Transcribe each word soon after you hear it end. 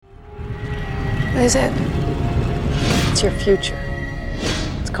What is it? It's your future.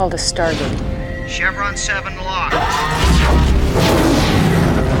 It's called a Stargate. Chevron 7 locked.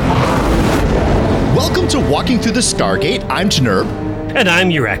 Welcome to Walking Through the Stargate. I'm Tnurb. And I'm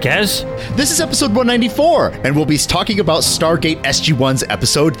Urakaz. This is episode 194, and we'll be talking about Stargate SG-1's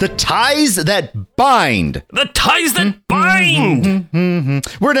episode, The Ties That Bind. The Ties That Bind!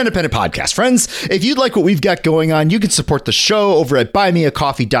 We're an independent podcast, friends. If you'd like what we've got going on, you can support the show over at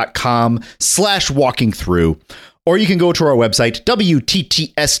buymeacoffee.com/walkingthrough, or you can go to our website,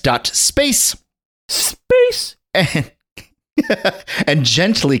 wtts.space. Space. And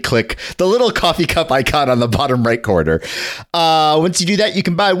gently click the little coffee cup icon on the bottom right corner. Once you do that, you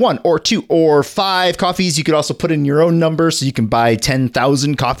can buy 1 or 2 or 5 coffees. You could also put in your own number, so you can buy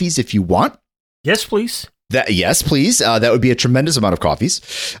 10,000 coffees if you want. Yes, please. Yes, please. That would be a tremendous amount of coffees.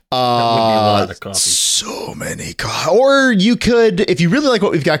 That would be a lot of coffees. So many coffees. Or you could, if you really like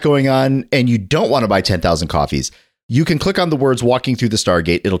what we've got going on and you don't want to buy 10,000 coffees, you can click on the words Walking Through the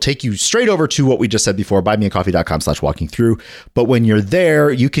Stargate. It'll take you straight over to what we just said before, buymeacoffee.com/walkingthrough. But when you're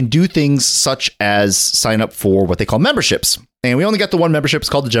there, you can do things such as sign up for what they call memberships. And we only got the one membership. It's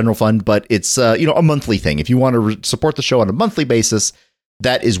called the General Fund, but it's a monthly thing. If you want to support the show on a monthly basis,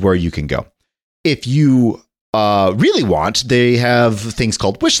 that is where you can go. If you really want, they have things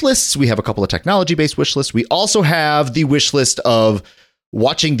called wish lists. We have a couple of technology-based wish lists. We also have the wish list of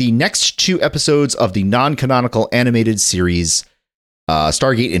watching the next 2 episodes of the non-canonical animated series,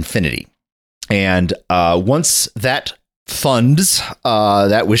 Stargate Infinity. And once that funds,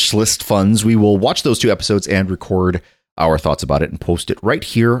 that wish list funds, we will watch those 2 episodes and record our thoughts about it and post it right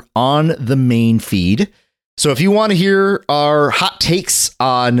here on the main feed. So if you want to hear our hot takes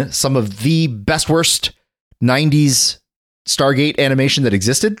on some of the best worst 90s Stargate animation that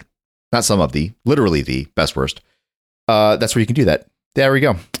existed, not some of the, literally the best worst, that's where you can do that. There we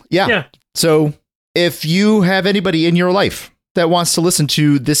go. Yeah. So if you have anybody in your life that wants to listen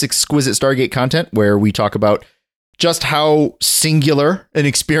to this exquisite Stargate content where we talk about just how singular an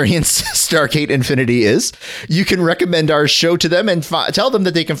experience Stargate Infinity is, you can recommend our show to them and tell them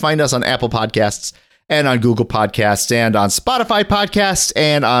that they can find us on Apple Podcasts and on Google Podcasts and on Spotify Podcasts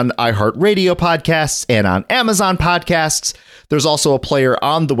and on iHeartRadio Podcasts and on Amazon Podcasts. There's also a player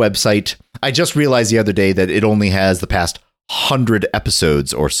on the website. I just realized the other day that it only has the past 100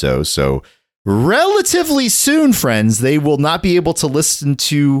 episodes or so. So relatively soon, friends, they will not be able to listen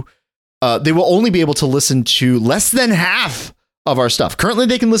to, they will only be able to listen to less than half of our stuff. Currently,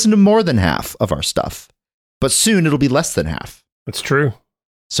 they can listen to more than half of our stuff, but soon it'll be less than half. That's true.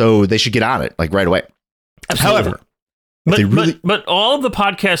 So they should get on it like right away. Absolutely. However, but all of the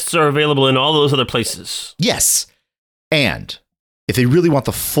podcasts are available in all those other places. Yes. And if they really want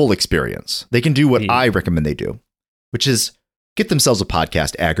the full experience, they can do what I recommend they do, which is get themselves a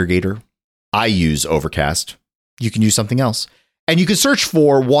podcast aggregator. I use Overcast. You can use something else. And you can search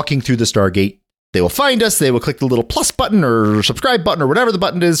for Walking Through the Stargate. They will find us. They will click the little plus button or subscribe button or whatever the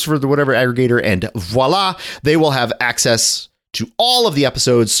button is for the whatever aggregator. And voila, they will have access to all of the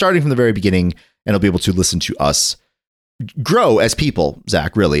episodes starting from the very beginning. And they'll be able to listen to us grow as people,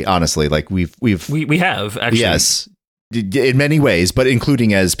 Zach, really, honestly. Like we have, actually. Yes, in many ways, but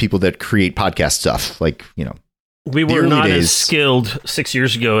including as people that create podcast stuff. Like, we were not as skilled 6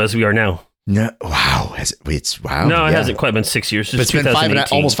 years ago as we are now. No, wow. Wow. No, it hasn't quite been 6 years. It's been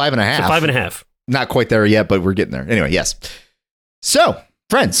almost 5.5. So 5.5. Not quite there yet, but we're getting there. Anyway, yes. So,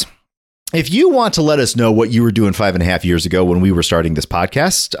 friends, if you want to let us know what you were doing 5.5 years ago when we were starting this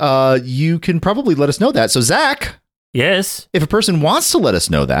podcast, you can probably let us know that. So, Zach. Yes. If a person wants to let us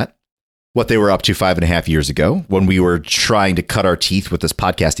know that, what they were up to 5.5 years ago when we were trying to cut our teeth with this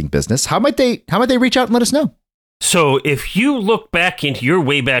podcasting business, how might they reach out and let us know? So if you look back into your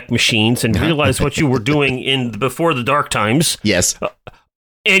Wayback Machines and realize what you were doing before the dark times. Yes.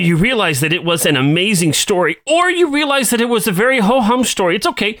 And you realize that it was an amazing story, or you realize that it was a very ho-hum story. It's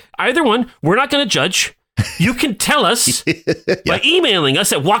okay. Either one. We're not going to judge. You can tell us by emailing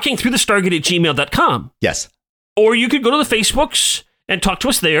us at walkingthroughthestargate@gmail.com. Yes. Or you could go to the Facebooks and talk to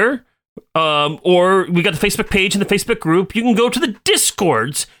us there. Or we got the Facebook page and the Facebook group. You can go to the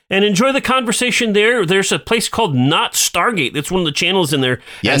Discords and enjoy the conversation there. There's a place called Not Stargate. That's one of the channels in there.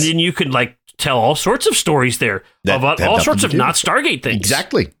 Yes. And then you could tell all sorts of stories there about all sorts of Not Stargate things.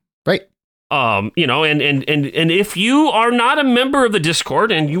 Exactly. Right. And if you are not a member of the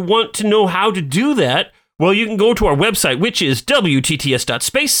Discord and you want to know how to do that, well, you can go to our website, which is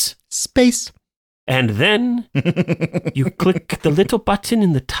wtts.space. Space. And then you click the little button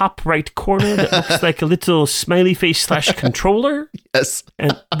in the top right corner that looks like a little smiley face / controller. Yes.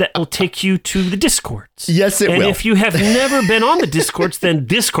 And that will take you to the Discords. Yes, it will. And if you have never been on the Discords, then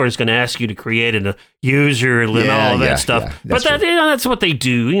Discord is going to ask you to create a user and all that stuff. Yeah, but that's what they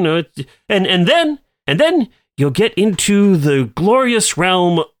do, And then you'll get into the glorious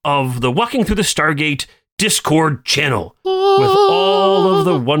realm of the Walking Through the Stargate Discord channel with all of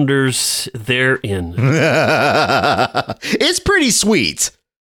the wonders therein. It's pretty sweet.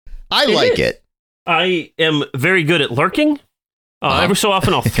 I like it. I am very good at lurking. Every so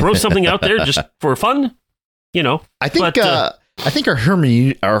often I'll throw something out there just for fun, I think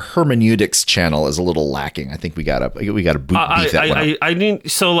our hermeneutics channel is a little lacking. I think we gotta beef that one up. I mean,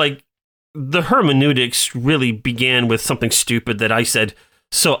 so like the hermeneutics really began with something stupid that I said.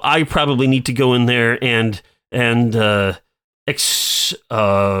 So I probably need to go in there and I don't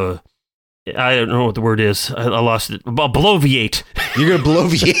know what the word is. I lost it. Bloviate. You're gonna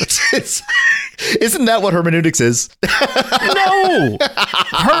bloviate. Isn't that what hermeneutics is? No,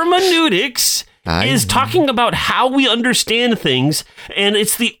 hermeneutics is talking about how we understand things, and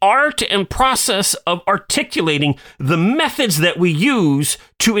it's the art and process of articulating the methods that we use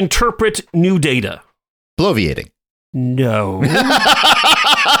to interpret new data. Bloviating. No.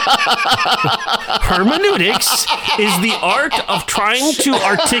 Hermeneutics is the art of trying to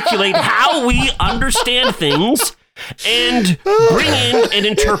articulate how we understand things and bring in and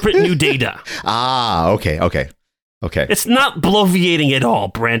interpret new data. Okay. It's not bloviating at all,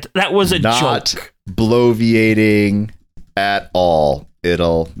 Brent. That was a joke. Bloviating at all.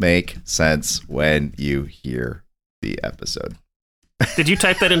 It'll make sense when you hear the episode. Did you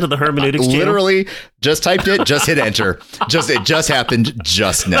type that into the hermeneutics channel? Literally, just typed it, just hit enter. It just happened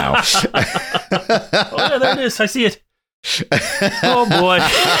just now. Oh, yeah, there it is. I see it. Oh, boy.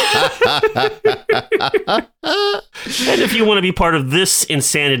 And if you want to be part of this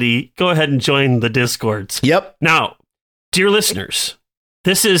insanity, go ahead and join the Discords. Yep. Now, dear listeners,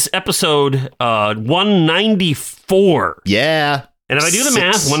 this is episode 194. Yeah. And if I do the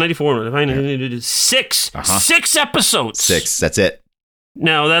math, 194, six episodes. 6, that's it.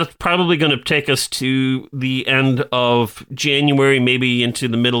 Now, that's probably going to take us to the end of January, maybe into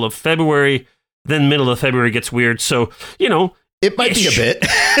the middle of February. Then middle of February gets weird. So, it might be a bit.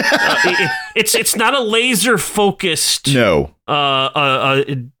 It's not a laser focused point,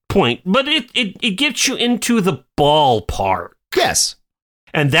 but it gets you into the ballpark. Yes.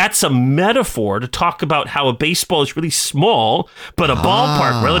 And that's a metaphor to talk about how a baseball is really small, but a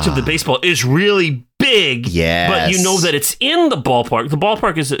ballpark relative to baseball is really big. Yes. But you know that it's in the ballpark. The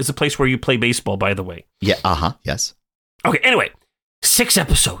ballpark is a place where you play baseball, by the way. Yeah. Yes. Okay. Anyway, 6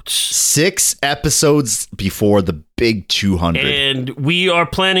 episodes. 6 episodes before the big 200. And we are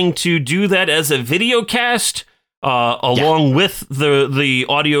planning to do that as a video cast along with the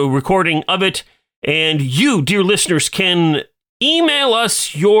audio recording of it. And you, dear listeners, can email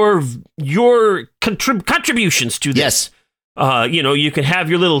us your contributions to this. Yes. You can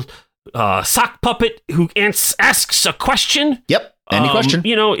have your little sock puppet who asks a question. Yep. Any question.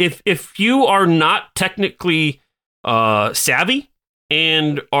 If you are not technically savvy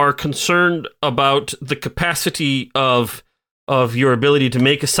and are concerned about the capacity of your ability to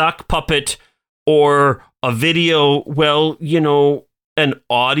make a sock puppet or a video, well, an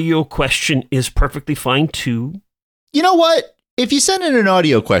audio question is perfectly fine too. You know what? If you send in an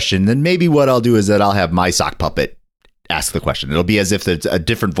audio question, then maybe what I'll do is that I'll have my sock puppet ask the question. It'll be as if a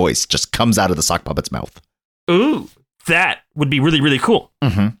different voice just comes out of the sock puppet's mouth. Ooh, that would be really, really cool.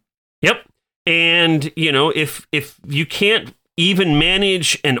 Mm-hmm. Yep. And, if you can't even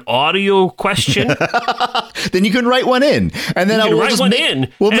manage an audio question, then you can write one in, and then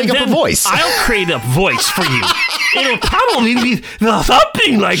we'll make up a voice. I'll create a voice for you. It'll probably be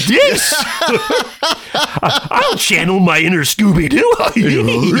something like this. I'll channel my inner Scooby-Doo.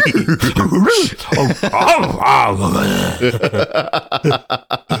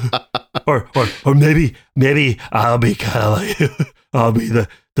 or maybe I'll be kind of like, I'll be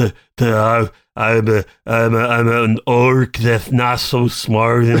I'm an orc that's not so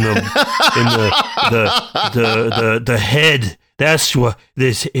smart in the head. That's what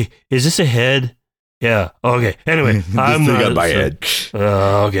this is. This a head? Yeah. Okay. Anyway, I'm not my head.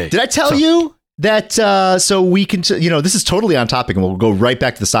 Okay. Did I tell you that? So we can. This is totally on topic, and we'll go right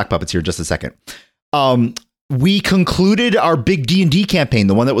back to the sock puppets here in just a second. We concluded our big D&D campaign,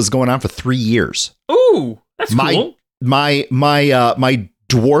 the one that was going on for 3 years. Ooh, that's cool. My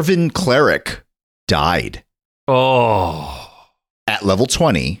dwarven cleric died. Oh. At level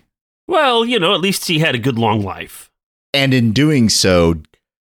 20. Well, at least he had a good long life. And in doing so,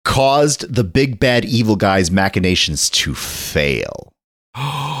 caused the big bad evil guy's machinations to fail.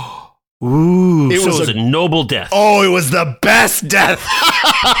 Ooh, it was a noble death. Oh, it was the best death.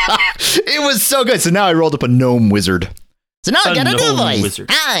 It was so good. So now I rolled up a gnome wizard. So now I got a new voice. Wizard.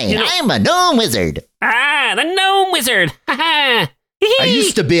 Hi, I'm a gnome wizard. Ah, the gnome wizard. I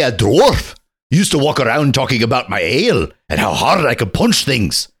used to be a dwarf. Used to walk around talking about my ale and how hard I could punch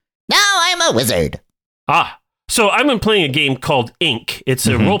things. Now I'm a wizard. So I've been playing a game called Ink. It's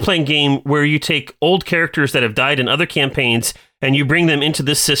a role-playing game where you take old characters that have died in other campaigns and you bring them into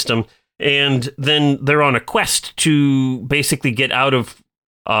this system, and then they're on a quest to basically get out of,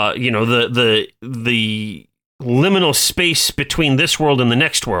 the liminal space between this world and the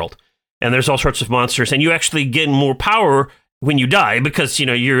next world. And there's all sorts of monsters, and you actually get more power when you die because,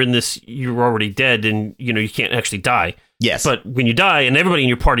 you're already dead and, you can't actually die. Yes. But when you die and everybody in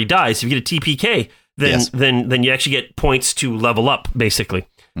your party dies, if you get a TPK, then you actually get points to level up, basically.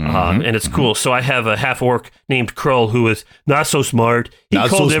 And it's cool. So I have a half-orc named Krull who is not so smart. He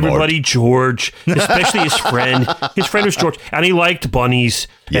called everybody George, especially his friend. His friend was George, and he liked bunnies.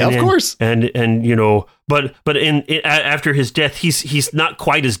 Yeah, of course. And but after his death, he's not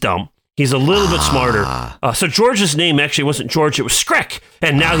quite as dumb. He's a little bit smarter. So George's name actually wasn't George, it was Skrek.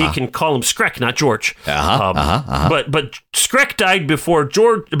 And now he can call him Skrek, not George. But Skrek died before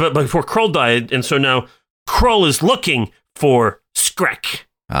George, but before Krull died. And so now Krull is looking for Skrek.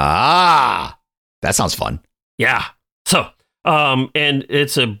 That sounds fun. Yeah. So, and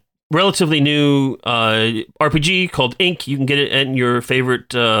it's a relatively new RPG called Ink. You can get it at your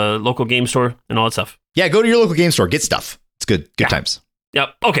favorite local game store and all that stuff. Yeah, go to your local game store, get stuff. It's good times.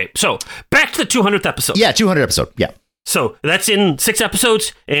 Yep. Okay, so back to the 200th episode. Yeah, 200th episode. Yeah. So that's in 6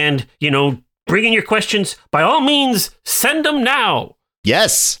 episodes, and, bring in your questions. By all means, send them now.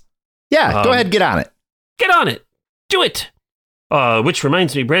 Yes. Yeah, go ahead, get on it. Get on it. Do it. Which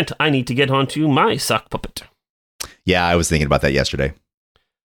reminds me, Brent, I need to get onto my sock puppet. Yeah, I was thinking about that yesterday.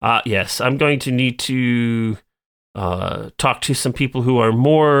 Yes, I'm going to need to talk to some people who are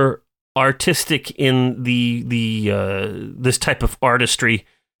more artistic in the this type of artistry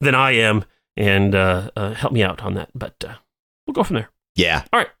than I am, and help me out on that. But we'll go from there. Yeah.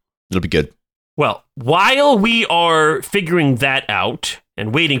 All right. It'll be good. Well, while we are figuring that out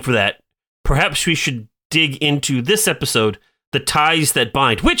and waiting for that, perhaps we should dig into this episode, The Ties That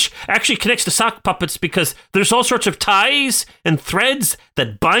Bind, which actually connects to sock puppets because there's all sorts of ties and threads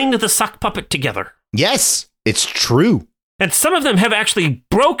that bind the sock puppet together. Yes, it's true. And some of them have actually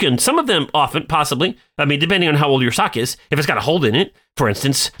broken. Some of them often, possibly. I mean, depending on how old your sock is. If it's got a hole in it, for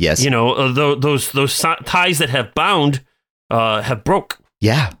instance. Yes. Those ties that have bound have broke.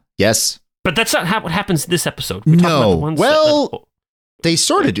 Yeah. Yes. But that's not what happens this episode. No. Well, they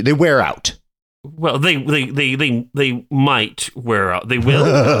sort of do. They wear out. Well, they might wear out. They will.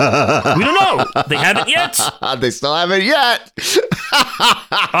 We don't know. They haven't yet. They still haven't yet.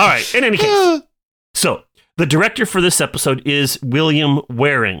 All right. In any case. So, the director for this episode is William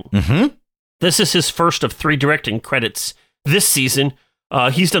Waring. Mm-hmm. This is his first of 3 directing credits this season.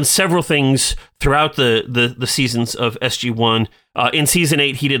 He's done several things throughout the seasons of SG-1. In season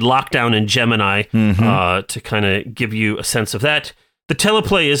 8, he did Lockdown and Gemini to kind of give you a sense of that. The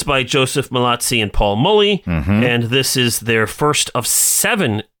teleplay is by Joseph Malazzi and Paul Mully, and this is their first of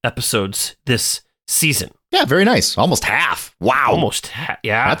 7 episodes this season. Yeah, very nice. Almost half. Wow. Almost half.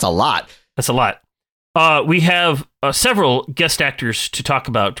 Yeah. That's a lot. That's a lot. We have several guest actors to talk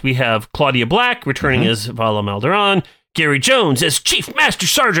about. We have Claudia Black returning as Vala Malderon, Gary Jones as Chief Master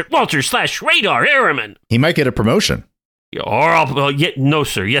Sergeant Walter / Radar Airman. He might get a promotion. No,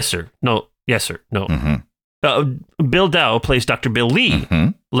 sir. Yes, sir. No. Yes, sir. No. Bill Dow plays Dr. Bill Lee.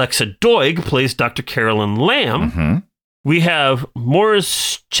 Lexa Doig plays Dr. Carolyn Lamb. We have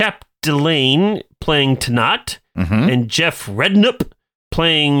Morris Chapdelaine playing Tanat, and Jeff Redknapp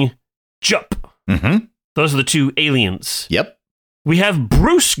playing Jup. Those are the 2 aliens. Yep. We have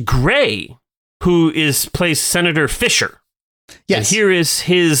Bruce Gray, who plays Senator Fisher. Yes. And here is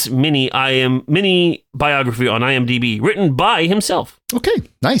his mini biography on IMDb, written by himself. Okay,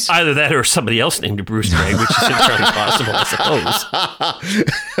 nice. Either that or somebody else named Bruce Gray, which is entirely possible, I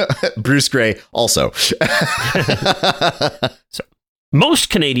suppose. Bruce Gray also. So, most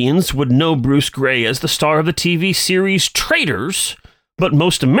Canadians would know Bruce Gray as the star of the TV series Traitors, but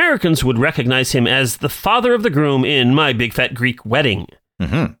most Americans would recognize him as the father of the groom in My Big Fat Greek Wedding.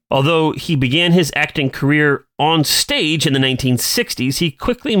 Although he began his acting career on stage in the 1960s, he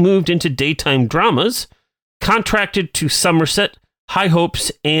quickly moved into daytime dramas, contracted to Somerset, High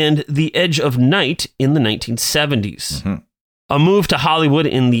Hopes, and The Edge of Night in the 1970s. A move to Hollywood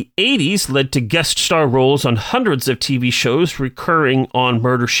in the 80s led to guest star roles on hundreds of TV shows, recurring on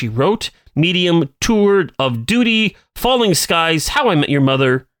Murder, She Wrote, Medium, Tour of Duty, Falling Skies, How I Met Your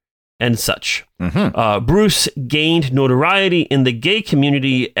Mother, and such. Bruce gained notoriety in the gay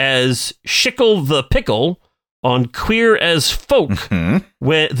community as Shickle the Pickle on Queer as Folk,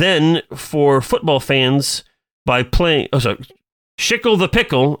 then for football fans by playing... Shickle the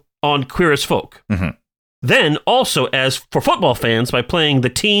Pickle on Queer as Folk. Then also as for football fans by playing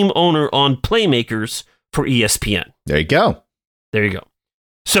the team owner on Playmakers for ESPN. There you go. There you go.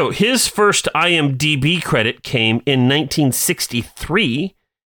 So his first IMDb credit came in 1963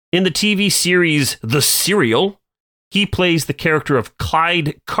 in the TV series The Serial. He plays the character of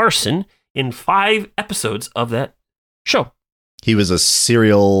Clyde Carson in 5 episodes of that show. He was a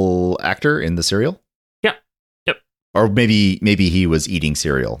serial actor in The Serial? Yeah. Yep. Or maybe he was eating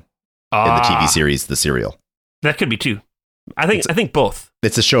cereal. In the TV series, The Serial. That could be too. I think both.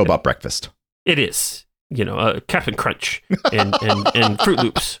 It's a show about breakfast. It is. Captain Crunch and Fruit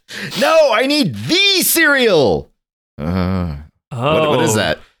Loops. No, I need the cereal. What is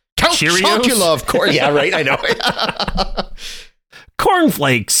that? Count Cheerios? Chocula, of course. Yeah, right. I know.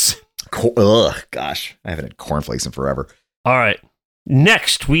 Cornflakes. Gosh, I haven't had cornflakes in forever. All right.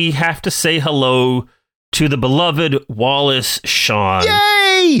 Next, we have to say hello to the beloved Wallace Shawn.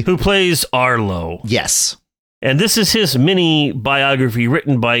 Yay! Who plays Arlo. Yes. And this is his mini biography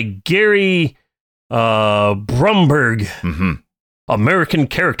written by Gary Brumberg. American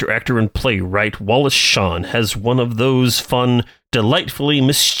character actor and playwright Wallace Shawn has one of those fun, delightfully,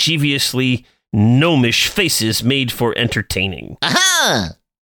 mischievously gnomish faces made for entertaining. Aha!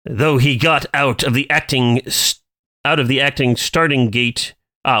 Though he got out of the acting starting gate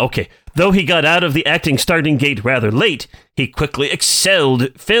rather late, he quickly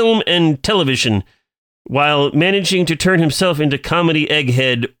excelled film and television while managing to turn himself into comedy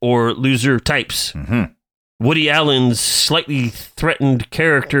egghead or loser types. Woody Allen's slightly threatened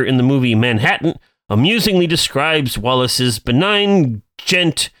character in the movie Manhattan amusingly describes Wallace's benign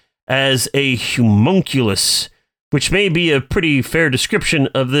gent as a homunculus, which may be a pretty fair description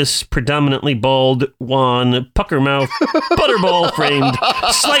of this predominantly bald, wan, pucker-mouth, butterball-framed,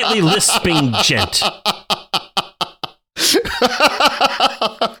 slightly lisping gent.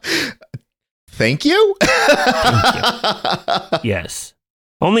 Thank you? Yes.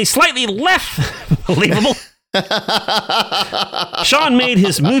 Only slightly less believable. Shawn made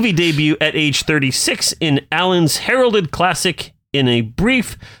his movie debut at age 36 in Allen's heralded classic in a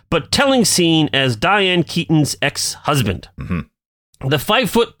brief but telling scene as Diane Keaton's ex-husband. The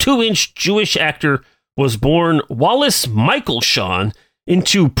 5'2" Jewish actor was born Wallace Michael Shawn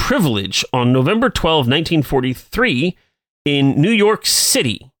into privilege on November 12, 1943 in New York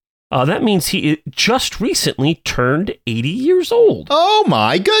City. That means he just recently turned 80 years old. Oh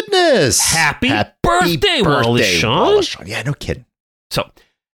my goodness. Happy birthday, Wallace Shawn. Yeah, no kidding. So,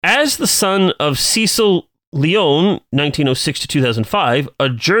 as the son of Cecil Leone, 1906 to 2005, a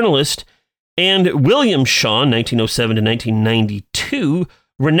journalist, and William Shawn, 1907 to 1992,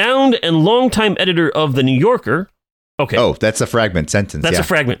 renowned and longtime editor of The New Yorker. Okay. Oh, that's a fragment sentence. That's a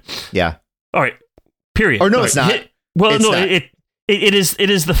fragment. Yeah. All right. Period. Or no, All it's right. not. It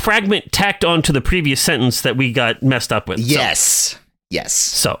is the fragment tacked onto the previous sentence that we got messed up with. Yes.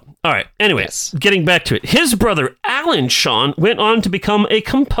 So, all right. Anyway, Getting back to it. His brother, Alan Shawn, went on to become a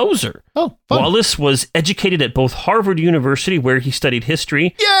composer. Oh, fun. Wallace was educated at both Harvard University, where he studied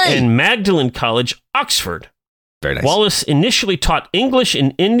history, and Magdalen College, Oxford. Very nice. Wallace initially taught English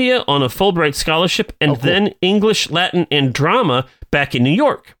in India on a Fulbright scholarship, and then English, Latin, and drama back in New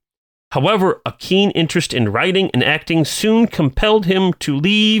York. However, a keen interest in writing and acting soon compelled him to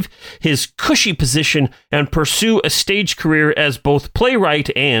leave his cushy position and pursue a stage career as both playwright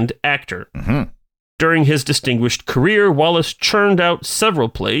and actor. During his distinguished career, Wallace churned out several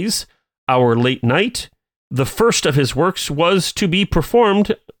plays. Our Late Night, the first of his works to be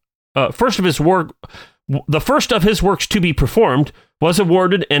performed, was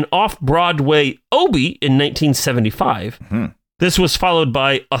awarded an off-Broadway Obie in 1975. This was followed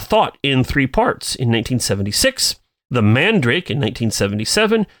by A Thought in 3 parts in 1976, The Mandrake in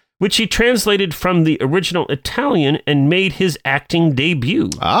 1977, which he translated from the original Italian and made his acting debut.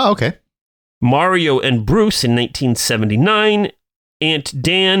 Ah, okay. Mario and Bruce in 1979, Aunt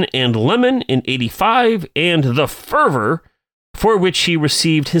Dan and Lemon in 85, and The Fervor, for which he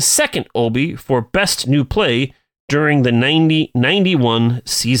received his second Obie for Best New Play during the 90-91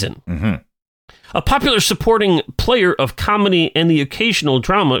 season. A popular supporting player of comedy and the occasional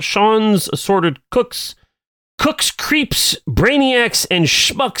drama, Shawn's assorted Cooks, creeps, brainiacs, and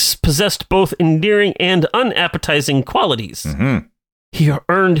schmucks possessed both endearing and unappetizing qualities. Mm-hmm. He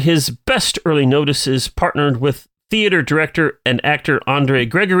earned his best early notices partnered with theater director and actor Andre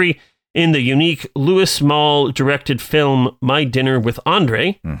Gregory in the unique Louis Malle directed film My Dinner with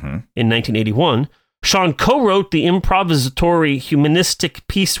Andre in 1981. Sean co-wrote the improvisatory humanistic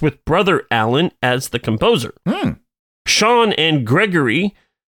piece with brother Alan as the composer. Sean and Gregory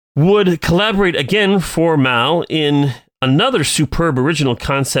would collaborate again for Malle in another superb original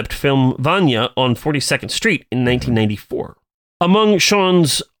concept film, Vanya, on 42nd Street in 1994. Among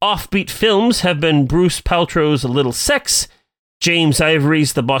Sean's offbeat films have been Bruce Paltrow's Little Sex, James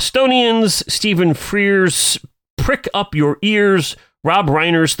Ivory's The Bostonians, Stephen Frears' Prick Up Your Ears, Rob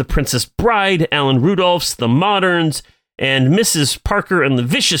Reiner's The Princess Bride, Alan Rudolph's The Moderns, and Mrs. Parker and the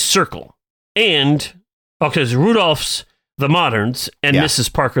Vicious Circle. And, because Rudolph's The Moderns and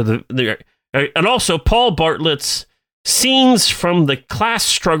Mrs. Parker, and also Paul Bartlett's Scenes from the Class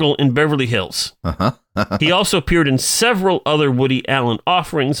Struggle in Beverly Hills. He also appeared in several other Woody Allen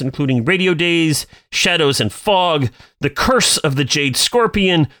offerings, including Radio Days, Shadows and Fog, The Curse of the Jade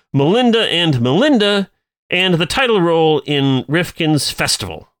Scorpion, Melinda and Melinda, and the title role in Rifkin's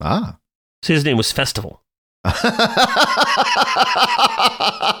Festival. Ah. So his name was Festival.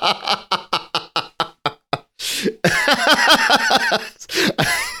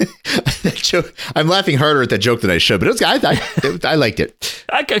 That joke, I'm laughing harder at that joke than I should, but it was, I liked it.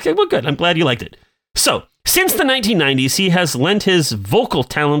 Okay, well, good. I'm glad you liked it. So, since the 1990s, he has lent his vocal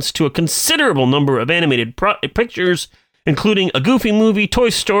talents to a considerable number of animated pictures, including A Goofy Movie, Toy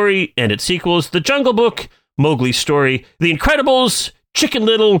Story, and its sequels, The Jungle Book, Mowgli's Story, The Incredibles, Chicken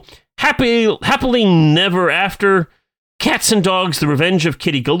Little, Happily Never After, Cats and Dogs, The Revenge of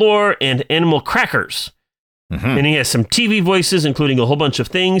Kitty Galore, and Animal Crackers. And he has some TV voices, including a whole bunch of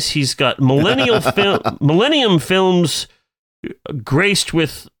things. He's got Millennium Films graced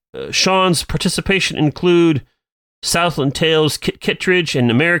with Sean's participation include Southland Tales, Kit Kittredge,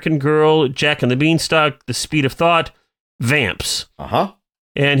 and American Girl, Jack and the Beanstalk, The Speed of Thought, Vamps.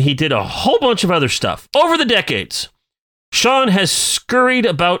 And he did a whole bunch of other stuff. Over the decades, Sean has scurried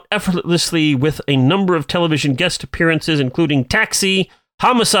about effortlessly with a number of television guest appearances, including Taxi,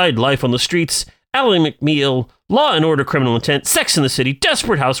 Homicide, Life on the Streets, Ally McBeal, Law and Order: Criminal Intent, Sex and the City,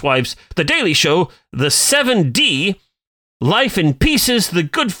 Desperate Housewives, The Daily Show, The 7D, Life in Pieces, The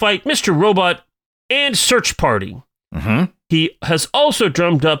Good Fight, Mr. Robot, and Search Party. He has also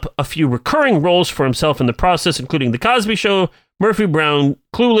drummed up a few recurring roles for himself in the process, including The Cosby Show, Murphy Brown,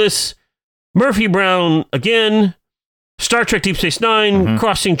 Clueless, Murphy Brown Again, Star Trek Deep Space Nine,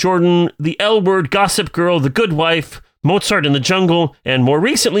 Crossing Jordan, The L Word, Gossip Girl, The Good Wife, Mozart in the Jungle, and more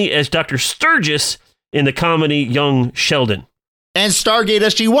recently as Dr. Sturgis in the comedy Young Sheldon. And Stargate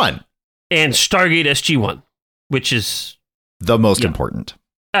SG-1. And Stargate SG-1, which is the most important.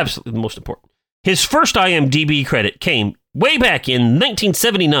 Absolutely the most important. His first IMDb credit came way back in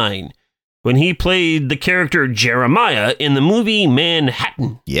 1979 when he played the character Jeremiah in the movie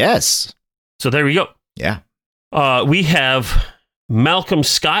Manhattan. Yes. So there we go. Yeah. We have Malcolm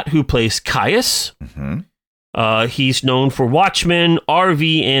Scott, who plays Caius. He's known for Watchmen,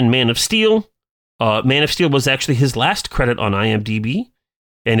 RV, and Man of Steel. Man of Steel was actually his last credit on IMDb,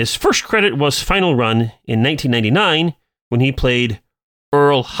 and his first credit was Final Run in 1999 when he played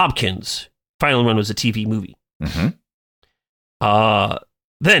Earl Hopkins. Final Run was a TV movie.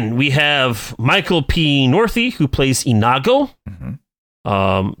 Then we have Michael P. Northey, who plays Inago.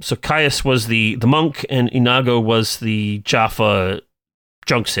 So Caius was the monk, and Inago was the Jaffa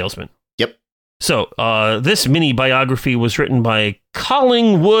junk salesman. So, this mini biography was written by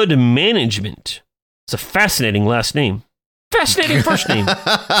Collingwood Management. It's a fascinating last name. Fascinating first name.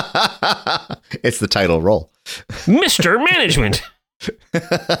 It's the title role. Mr. Management.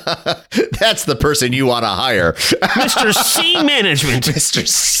 That's the person you want to hire. Mr. C Management. Mr.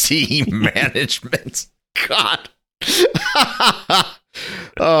 C Management. God.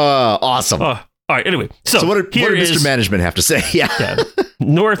 Awesome. All right, anyway. So what did Mr. Management have to say? Yeah.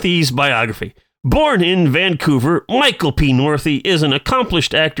 Northey's biography. Born in Vancouver, Michael P. Northey is an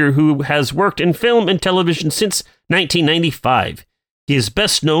accomplished actor who has worked in film and television since 1995. He is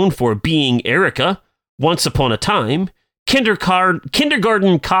best known for Being Erica, Once Upon a Time,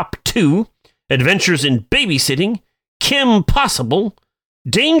 Kindergarten Cop 2, Adventures in Babysitting, Kim Possible,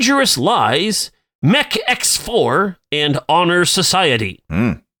 Dangerous Lies, Mech X4, and Honor Society.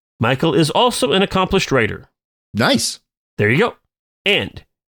 Michael is also an accomplished writer. Nice. There you go. And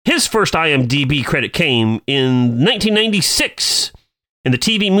his first IMDb credit came in 1996 in the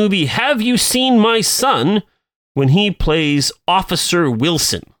TV movie Have You Seen My Son, when he plays Officer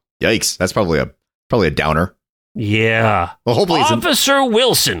Wilson. Yikes. That's probably a downer. Yeah. Well, hopefully Officer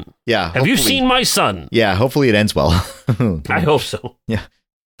Wilson. Yeah. Have you seen my son? Yeah, hopefully it ends well. I hope so. Yeah.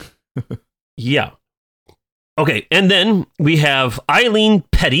 Yeah. Okay, and then we have Eileen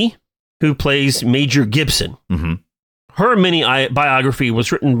Petty, who plays Major Gibson. Mm-hmm. Her mini biography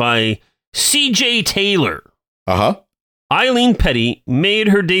was written by C.J. Taylor. Uh-huh. Eileen Petty made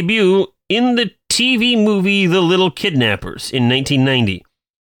her debut in the TV movie The Little Kidnappers in 1990.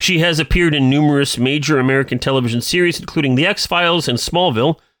 She has appeared in numerous major American television series, including The X-Files and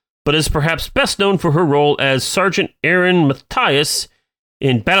Smallville, but is perhaps best known for her role as Sergeant Erin Mathias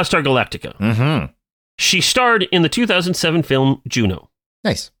in Battlestar Galactica. Mm-hmm. She starred in the 2007 film Juno.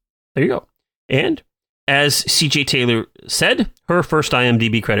 Nice. There you go. And as C.J. Taylor said, her first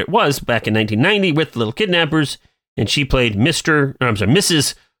IMDb credit was back in 1990 with The Little Kidnappers, and she played Mrs.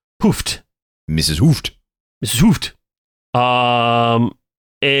 Hooft. Mrs. Hooft. Mrs. Hooft.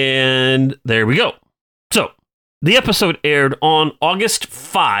 And there we go. So, the episode aired on August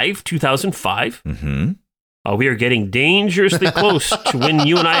 5, 2005. Mm-hmm. We are getting dangerously close to when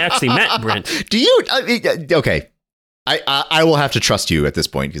you and I actually met, Brent. Do you? Okay. I will have to trust you at this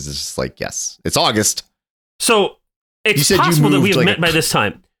point because it's just like, yes, it's August. So, it's possible that we have met by this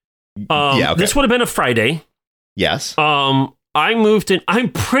time. Yeah, okay. This would have been a Friday. Yes. I moved in.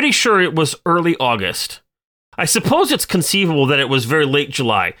 I'm pretty sure it was early August. I suppose it's conceivable that it was very late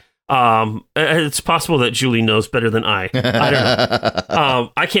July. It's possible that Julie knows better than I. I don't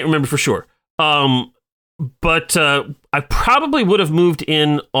know. I can't remember for sure. But I probably would have moved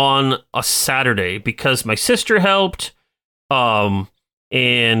in on a Saturday because my sister helped, and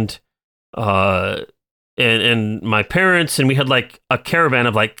my parents, and we had like a caravan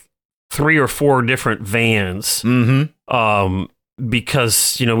of like 3 or 4 different vans. Mm-hmm.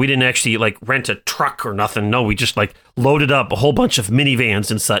 Because, you know, we didn't actually like rent a truck or nothing. No, we just like loaded up a whole bunch of minivans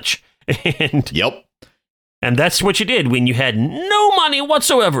and such. And yep. And that's what you did when you had no money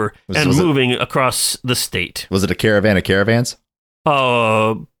whatsoever moving across the state. Was it a caravan of caravans?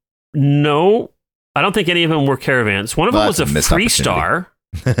 No, I don't think any of them were caravans. One of them was a Freestar,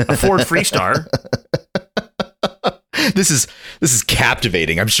 a Ford Freestar. This is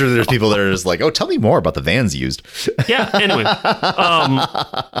captivating. I'm sure there's people that are just like, oh, tell me more about the vans used. Yeah. Anyway,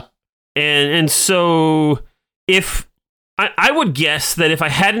 and so if I would guess that if I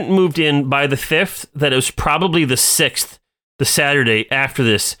hadn't moved in by the 5th, that it was probably the 6th, the Saturday after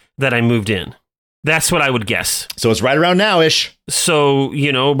this, that I moved in. That's what I would guess. So it's right around now-ish. So,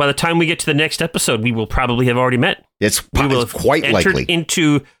 you know, by the time we get to the next episode, we will probably have already met. It's quite likely.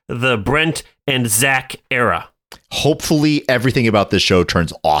 Into the Brent and Zach era. Hopefully everything about this show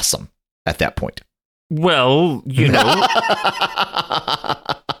turns awesome at that point. Well, you know,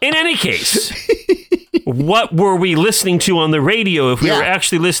 in any case, what were we listening to on the radio if we were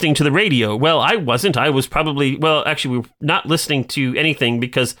actually listening to the radio? Well, I wasn't. I was probably, actually, we were not listening to anything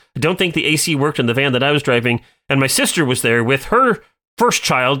because I don't think the AC worked in the van that I was driving. And my sister was there with her first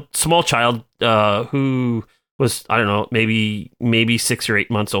child, small child, who was, I don't know, maybe 6 or 8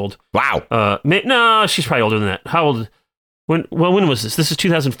 months old. Wow. No, she's probably older than that. How old? When was this? This is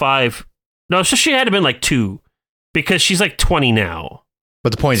 2005. No, so she had to have been like 2 because she's like 20 now.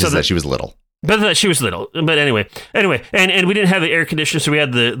 But the point is that she was little. But that she was little. But anyway, and we didn't have the air conditioner, so we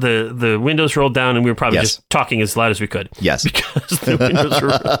had the windows rolled down, and we were probably just talking as loud as we could. Yes, because the windows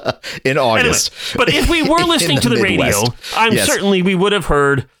were in August. Anyway, but if we were listening to the radio, I'm certainly we would have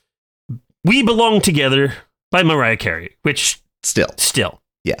heard "We Belong Together" by Mariah Carey, which still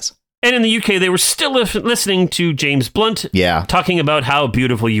yes. And in the UK, they were still listening to James Blunt, talking about how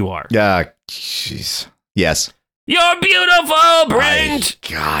beautiful you are. Yeah, jeez, yes. You're beautiful, Brent!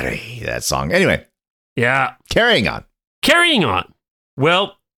 God, I hate that song. Anyway. Yeah. Carrying on.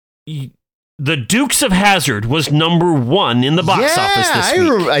 Well, The Dukes of Hazzard was number 1 in the box office this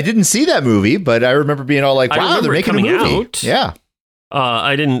week. I didn't see that movie, but I remember being all like, wow, they're making a movie. Out. Yeah.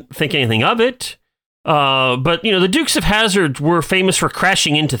 I didn't think anything of it. But, you know, the Dukes of Hazzard were famous for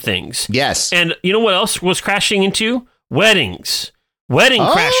crashing into things. Yes. And you know what else was crashing into? Weddings. Wedding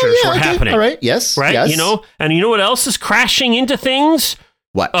crashers were happening. All right. Yes. Right. Yes. You know, and you know what else is crashing into things?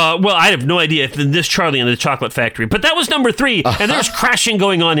 What? Well, I have no idea if this Charlie and the Chocolate Factory, but that was number 3. And there's crashing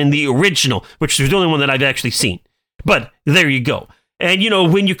going on in the original, which is the only one that I've actually seen. But there you go. And, you know,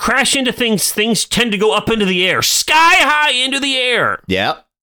 when you crash into things, things tend to go up into the air, sky high into the air. Yeah.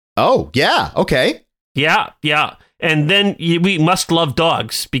 Oh, yeah. Okay. Yeah. And then we must love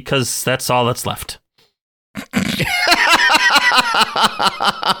dogs because that's all that's left.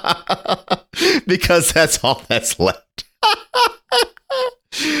 Because that's all that's left.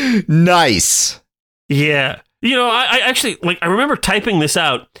 Nice. Yeah. You know, I actually, I remember typing this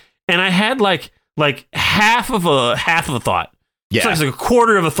out, and I had, like half of a thought. Yeah. So it's like a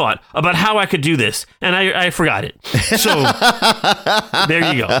quarter of a thought about how I could do this, and I forgot it. So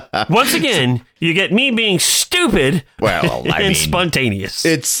there you go. Once again, you get me being stupid and spontaneous.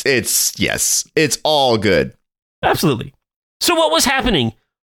 It's all good. Absolutely. So what was happening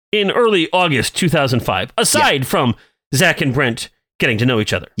in early August 2005, aside from Zach and Brent getting to know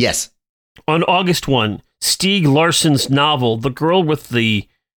each other? Yes. On August 1, Stieg Larsson's novel, The Girl with the...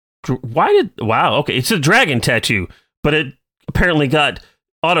 it's a dragon tattoo, but it apparently got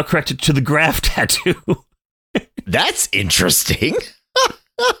autocorrected to the graph tattoo. That's interesting.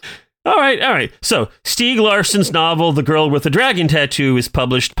 All right. So, Stieg Larsson's novel, The Girl with the Dragon Tattoo, is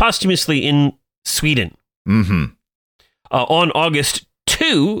published posthumously in Sweden. Mm-hmm. On August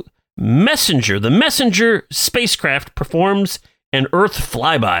 2, the Messenger spacecraft performs an Earth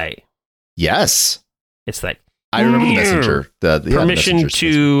flyby. Yes. It's that. I remember the Messenger. Permission Messenger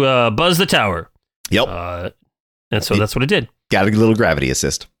to buzz the tower. Yep. And so that's what it did. Got a little gravity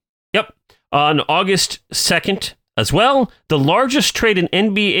assist. Yep. On August 2nd as well, the largest trade in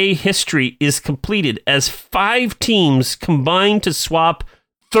NBA history is completed as 5 teams combined to swap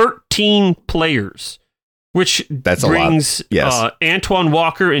 13 players, which brings Antoine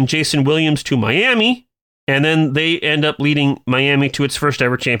Walker and Jason Williams to Miami, and then they end up leading Miami to its first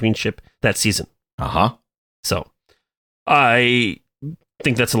ever championship that season. Uh-huh. So I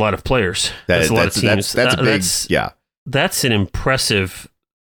think that's a lot of players. That's a lot of teams. That's an impressive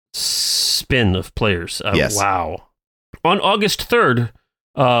spin of players. Yes. Wow. On August 3rd,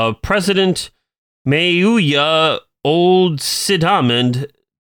 President Maouya Ould Sidahmed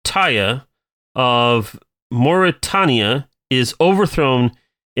Taya of Mauritania is overthrown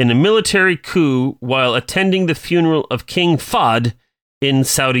in a military coup while attending the funeral of King Fahd in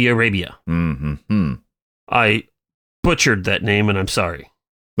Saudi Arabia. Mm-hmm. I butchered that name, and I'm sorry.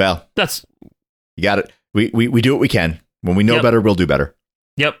 Well, you got it. We do what we can. When we know better, we'll do better.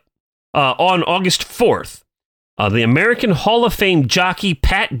 Yep. On August 4th, the American Hall of Fame jockey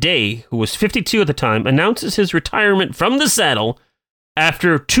Pat Day, who was 52 at the time, announces his retirement from the saddle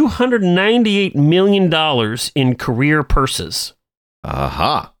after $298 million in career purses.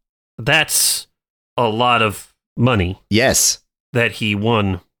 Aha. That's a lot of money. Yes. That he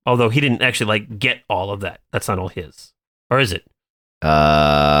won, although he didn't actually get all of that. That's not all his. Or is it?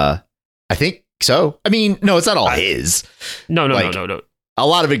 I think so. I mean, no, it's not all his. No. A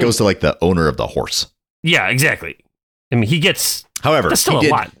lot of it goes to the owner of the horse. Yeah, exactly. I mean, he gets. However, that's still a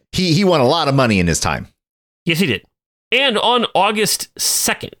lot. He won a lot of money in his time. Yes, he did. And on August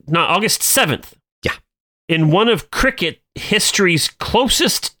 7th. Yeah. In one of cricket history's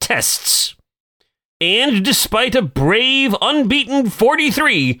closest tests, and despite a brave, unbeaten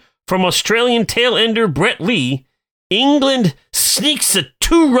 43 from Australian tail-ender Brett Lee, England sneaks a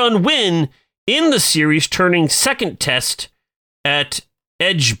 2-run win in the series, turning second test at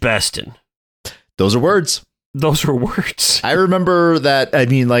Edgbaston. Those are words. I remember that. I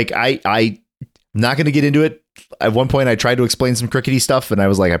mean, I'm not going to get into it. At one point, I tried to explain some crickety stuff, and I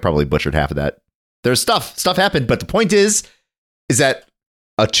was like, I probably butchered half of that. There's stuff happened, but the point is that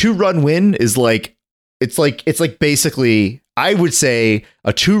a 2-run win is it's basically, I would say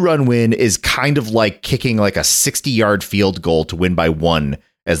a 2-run win is kind of like kicking a 60-yard field goal to win by 1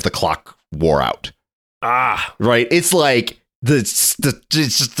 as the clock wore out. Right. It's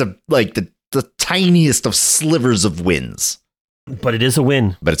the tiniest of slivers of wins. But it is a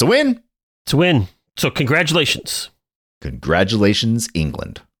win. But it's a win. It's a win. So congratulations. Congratulations,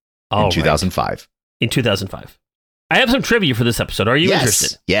 England. In 2005. Right. In 2005. I have some trivia for this episode. Are you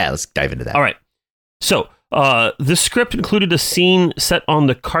interested? Yeah, let's dive into that. All right. So the script included a scene set on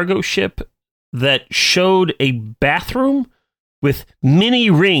the cargo ship that showed a bathroom with mini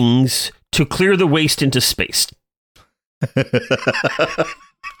rings to clear the waste into space.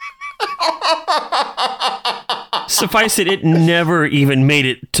 Suffice it never even made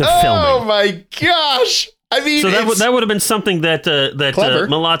it to filming. Oh my gosh! I mean, so that would have been something that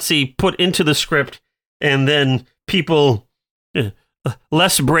Malazzi put into the script, and then people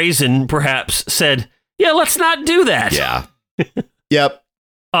less brazen, perhaps, said, "Yeah, let's not do that." Yeah. Yep.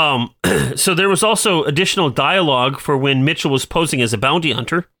 So there was also additional dialogue for when Mitchell was posing as a bounty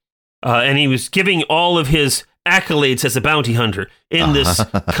hunter, and he was giving all of his accolades as a bounty hunter in this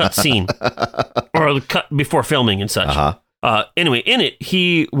cut scene, or the cut before filming and such. Anyway, in it,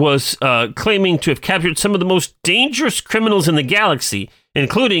 he was claiming to have captured some of the most dangerous criminals in the galaxy,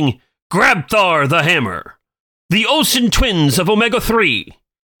 including Grabthar the Hammer, the Olsen twins of Omega-3,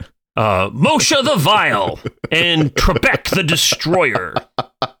 Moshe the Vile, and Trebek the Destroyer.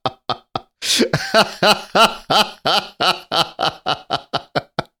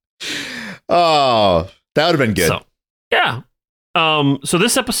 Oh, That would have been good. So, yeah. So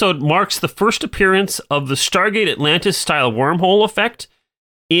this episode marks the first appearance of the Stargate Atlantis-style wormhole effect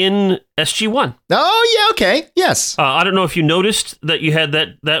in SG-1. Oh, yeah, okay. Yes. I don't know if you noticed that you had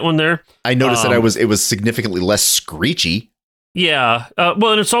that one there. I noticed that it was significantly less screechy. Yeah.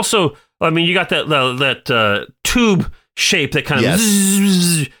 Well, and it's also, I mean, you got that tube shape that kind of,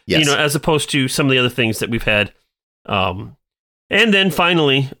 Yes. as opposed to some of the other things that we've had. And then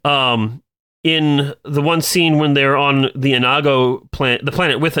finally, in the one scene when they're on the Inago planet, the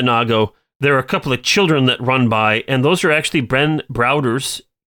planet with Inago, there are a couple of children that run by, and those are actually Bren Browder's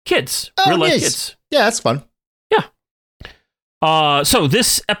kids, real life kids. Yeah, that's fun. Yeah. So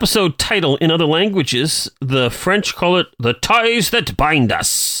this episode title in other languages, the French call it "The Ties That Bind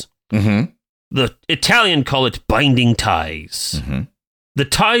Us." Mm-hmm. The Italian call it "Binding Ties." Mm-hmm. The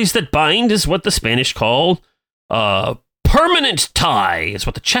ties that bind is what the Spanish call permanent tie. Is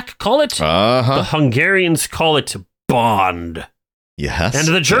what the Czech call it. The Hungarians call it bond. Yes.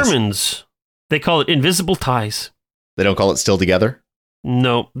 And the Germans, they call it invisible ties. They don't call it still together?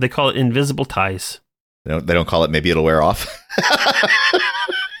 No, they call it invisible ties. They don't call it maybe it'll wear off?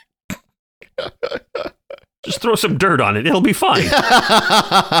 Just throw some dirt on it. It'll be fine.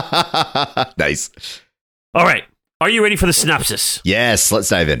 Nice. All right. Are you ready for the synopsis? Yes, let's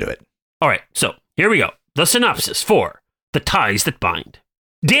dive into it. All right. So here we go. The synopsis for The Ties That Bind.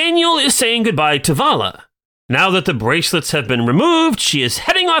 Daniel is saying goodbye to Vala. Now that the bracelets have been removed, she is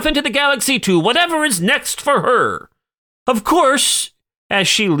heading off into the galaxy to whatever is next for her. Of course, as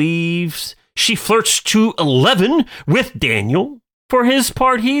she leaves, she flirts to 11 with Daniel. For his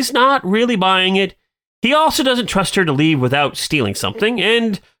part, he's not really buying it. He also doesn't trust her to leave without stealing something,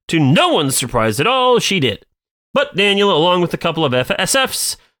 and to no one's surprise at all, she did. But Daniel, along with a couple of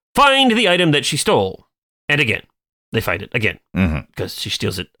SFs, find the item that she stole. And again, they find it again, because she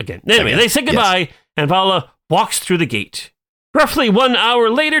steals it again. Anyway, they say goodbye, and Vala walks through the gate. Roughly 1 hour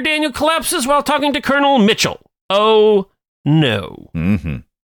later, Daniel collapses while talking to Colonel Mitchell. Oh, no. Mm-hmm.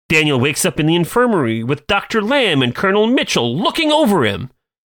 Daniel wakes up in the infirmary with Dr. Lamb and Colonel Mitchell looking over him.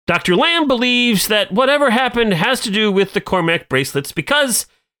 Dr. Lamb believes that whatever happened has to do with the Cormac bracelets because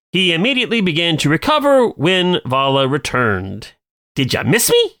he immediately began to recover when Vala returned. Did ya miss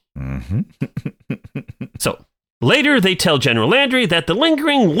me? Mm-hmm. So, later they tell General Landry that the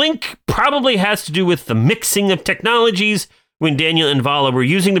lingering link probably has to do with the mixing of technologies when Daniel and Vala were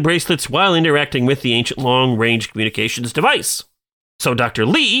using the bracelets while interacting with the ancient long-range communications device. So Dr.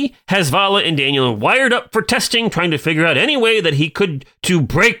 Lee has Vala and Daniel wired up for testing, trying to figure out any way that he could to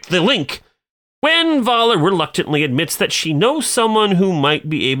break the link, when Vala reluctantly admits that she knows someone who might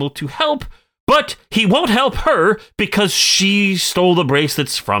be able to help, but he won't help her because she stole the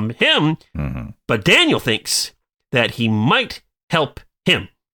bracelets from him. Mm-hmm. But Daniel thinks that he might help him.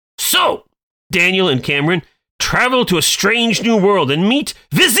 So Daniel and Cameron travel to a strange new world and meet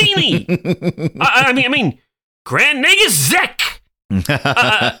Vizini. I mean, Grand Nagus Zek.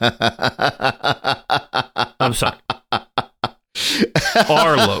 I'm sorry.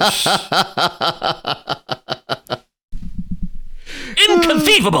 Arlos.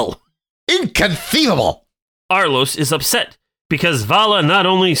 Inconceivable. Inconceivable. Arlos is upset because Vala not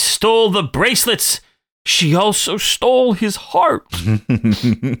only stole the bracelets, she also stole his heart.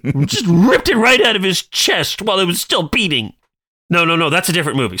 Just ripped it right out of his chest while it was still beating. No, that's a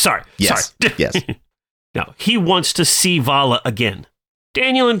different movie. Sorry. Yes. Sorry. Yes. Now, he wants to see Vala again.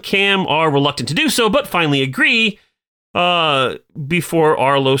 Daniel and Cam are reluctant to do so, but finally agree before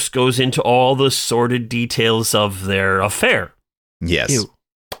Arlos goes into all the sordid details of their affair. Yes. Ew.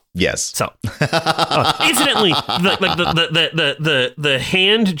 Yes. So, incidentally, the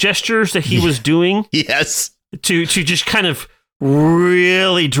hand gestures that he was doing Yes. to just kind of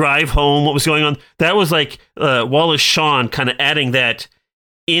really drive home what was going on, that was like Wallace Shawn kind of adding that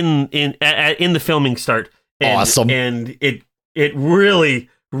in the filming start. And, Awesome. And it really,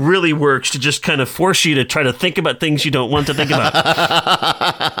 really works to just kind of force you to try to think about things you don't want to think about.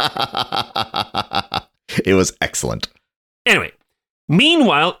 It was excellent. Anyway,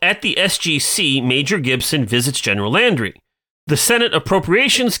 meanwhile, at the SGC, Major Gibson visits General Landry. The Senate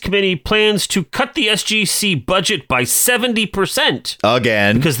Appropriations Committee plans to cut the SGC budget by 70%.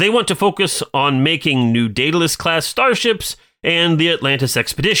 Again. Because they want to focus on making new Daedalus-class starships and the Atlantis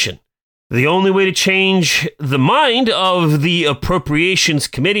expedition. The only way to change the mind of the Appropriations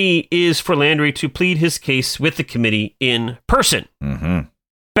Committee is for Landry to plead his case with the committee in person. Mm-hmm.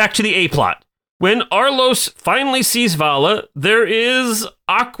 Back to the A-plot. When Arlos finally sees Vala, there is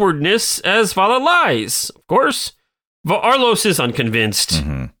awkwardness as Vala lies. Of course, Arlos is unconvinced,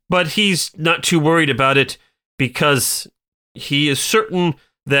 but he's not too worried about it because he is certain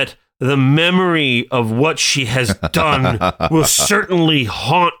that the memory of what she has done will certainly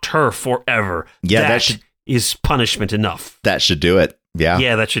haunt her forever. Yeah, that is punishment enough. That should do it. Yeah.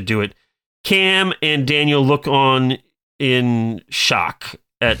 Yeah, that should do it. Cam and Daniel look on in shock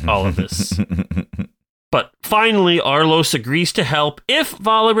at all of this. But finally, Arlos agrees to help if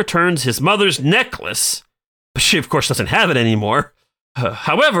Vala returns his mother's necklace. But she, of course, doesn't have it anymore.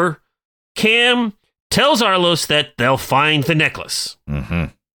 However, Cam tells Arlos that they'll find the necklace. Mm-hmm.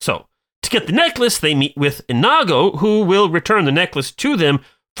 So, to get the necklace, they meet with Inago, who will return the necklace to them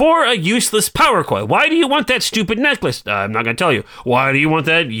for a useless power coil. Why do you want that stupid necklace? I'm not going to tell you. Why do you want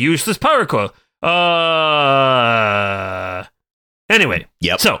that useless power coil? Anyway.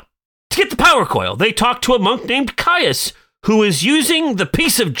 Yep. So, to get the power coil, they talk to a monk named Caius, who is using the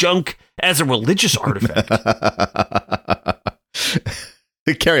piece of junk as a religious artifact.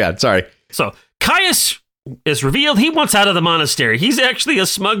 Carry on. Sorry. So, Caius is revealed he wants out of the monastery. He's actually a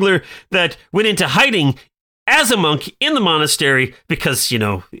smuggler that went into hiding as a monk in the monastery because, he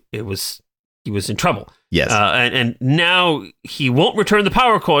was in trouble. Yes. And now he won't return the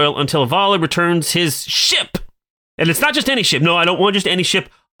power coil until Vala returns his ship. And it's not just any ship. No, I don't want just any ship.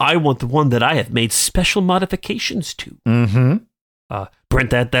 I want the one that I have made special modifications to. Mm-hmm.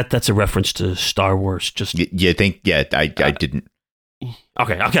 Brent, that's a reference to Star Wars. Just you think? Yeah, I didn't.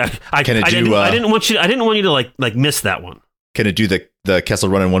 Okay. I didn't want you to like miss that one. Can it do the Kessel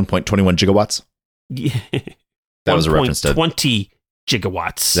Run in 1.21 gigawatts? Yeah. That was a reference to 20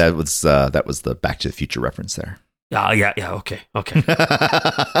 gigawatts. That was the Back to the Future reference there. Yeah. Okay.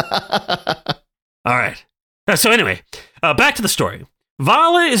 All right. So anyway, back to the story.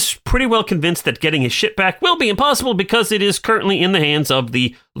 Vala is pretty well convinced that getting his ship back will be impossible because it is currently in the hands of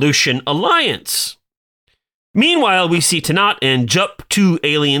the Lucian Alliance. Meanwhile, we see Tanat and Jup, two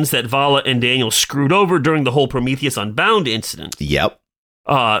aliens that Vala and Daniel screwed over during the whole Prometheus Unbound incident. Yep.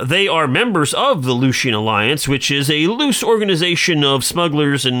 They are members of the Lucian Alliance, which is a loose organization of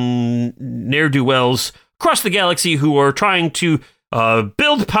smugglers and ne'er-do-wells across the galaxy who are trying to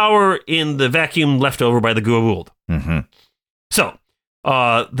build power in the vacuum left over by the Goa'uld. Mm-hmm. So,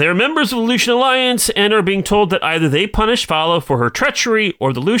 they're members of the Lucian Alliance and are being told that either they punish Vala for her treachery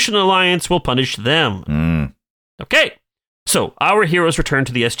or the Lucian Alliance will punish them. Mm. Okay, so our heroes return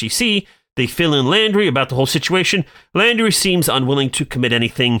to the SGC. They fill in Landry about the whole situation. Landry seems unwilling to commit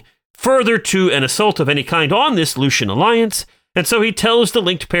anything further to an assault of any kind on this Lucian Alliance, and so he tells the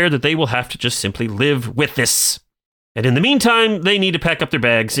linked pair that they will have to just simply live with this. And in the meantime, they need to pack up their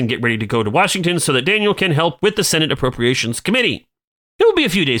bags and get ready to go to Washington so that Daniel can help with the Senate Appropriations Committee. It will be a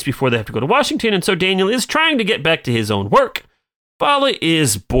few days before they have to go to Washington, and so Daniel is trying to get back to his own work. Vala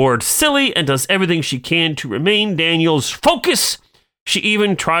is bored silly and does everything she can to remain Daniel's focus. She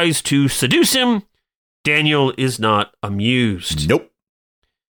even tries to seduce him. Daniel is not amused. Nope.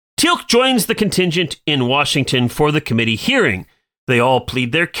 Teal'c joins the contingent in Washington for the committee hearing. They all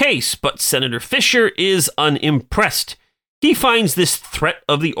plead their case, but Senator Fisher is unimpressed. He finds this threat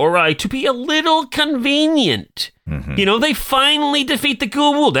of the Ori to be a little convenient. Mm-hmm. They finally defeat the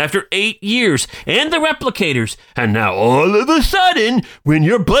Goa'uld after 8 years, and the Replicators. And now all of a sudden, when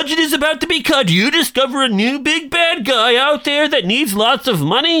your budget is about to be cut, you discover a new big bad guy out there that needs lots of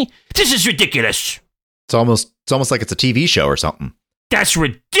money? This is ridiculous. It's almost like it's a TV show or something. That's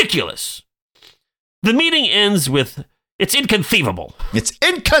ridiculous. The meeting ends with, it's inconceivable. It's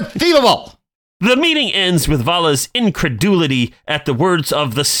inconceivable. The meeting ends with Vala's incredulity at the words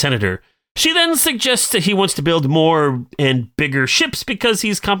of the senator. She then suggests that he wants to build more and bigger ships because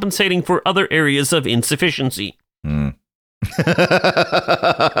he's compensating for other areas of insufficiency. Mm.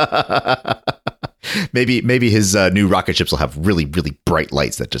 maybe his new rocket ships will have really, really bright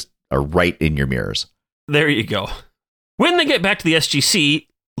lights that just are right in your mirrors. There you go. When they get back to the SGC,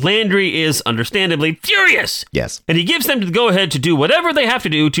 Landry is understandably furious. Yes. And he gives them the go-ahead to do whatever they have to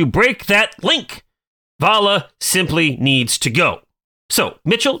do to break that link. Vala simply needs to go. So,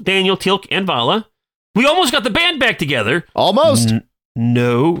 Mitchell, Daniel, Teal'c, and Vala, we almost got the band back together. Almost.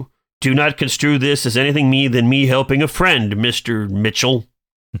 No, do not construe this as anything than me helping a friend, Mr. Mitchell.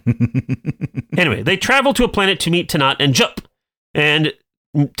 Anyway, they travel to a planet to meet Tanat and Jup. And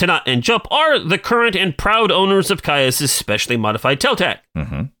Tanat and Jup are the current and proud owners of Caius' specially modified Teltac.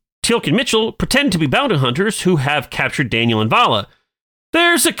 Mm-hmm. Teal'c and Mitchell pretend to be bounty hunters who have captured Daniel and Vala.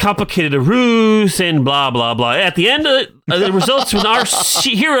 There's a complicated ruse and blah, blah, blah. At the end, the results when our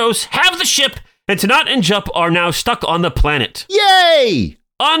heroes have the ship, and Tanat and Jup are now stuck on the planet. Yay!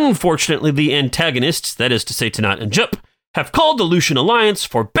 Unfortunately, the antagonists, that is to say Tanat and Jup, have called the Lucian Alliance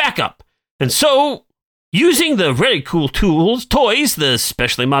for backup. And so, using the very cool toys, the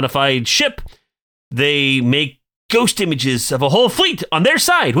specially modified ship, they make ghost images of a whole fleet on their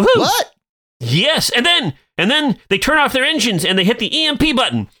side. Woohoo! What? Yes, and then they turn off their engines and they hit the EMP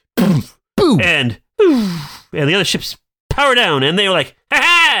button. Boom. And the other ships power down, and they're like,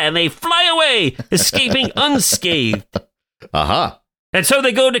 ha-ha, and they fly away, escaping unscathed. Uh-huh. And so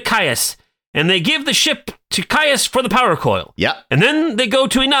they go to Caius, and they give the ship to Caius for the power coil. Yep. And then they go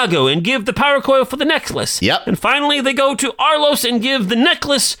to Inago and give the power coil for the necklace. Yep. And finally, they go to Arlos and give the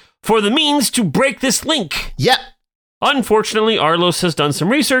necklace for the means to break this link. Yep. Unfortunately, Arlos has done some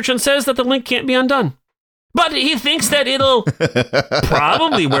research and says that the link can't be undone. But he thinks that it'll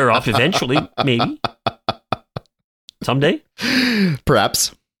probably wear off eventually, maybe. Someday.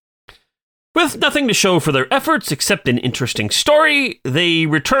 Perhaps. With nothing to show for their efforts except an interesting story, they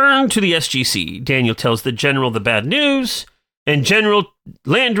return to the SGC. Daniel tells the general the bad news, and General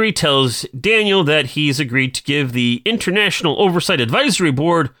Landry tells Daniel that he's agreed to give the International Oversight Advisory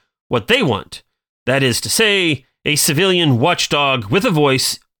Board what they want. That is to say, a civilian watchdog with a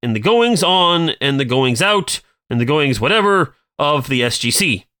voice in the goings on and the goings out and the goings whatever of the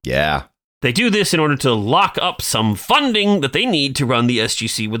SGC. Yeah. They do this in order to lock up some funding that they need to run the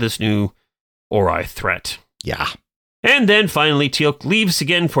SGC with this new Ori threat. Yeah. And then finally, Teal'c leaves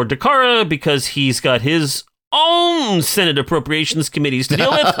again for Dakara because he's got his own Senate Appropriations Committees to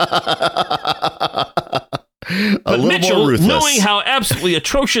deal with. But Mitchell, knowing how absolutely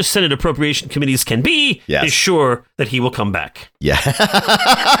atrocious Senate Appropriation Committees can be, is sure that he will come back. Yeah.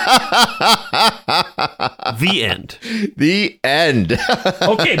 The end. The end.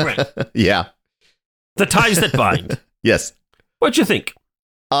 Okay, Brent. Yeah. The ties that bind. Yes. What'd you think?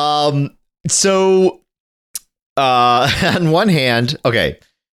 So, on one hand, okay,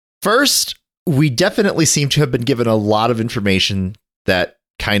 first, we definitely seem to have been given a lot of information that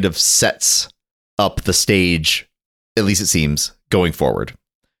kind of sets up the stage, at least it seems, going forward.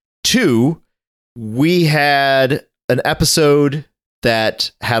 2, we had an episode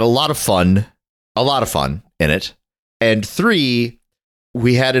that had a lot of fun in it. And 3,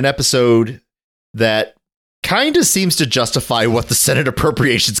 we had an episode that kind of seems to justify what the Senate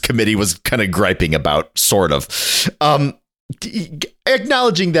Appropriations Committee was kind of griping about, sort of.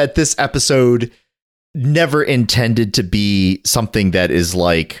 Acknowledging that this episode never intended to be something that is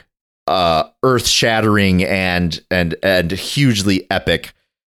like earth-shattering and hugely epic.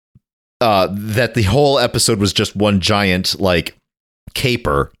 That the whole episode was just one giant like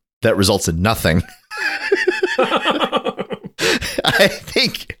caper that results in nothing. I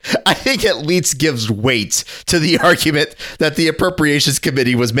think at least gives weight to the argument that the Appropriations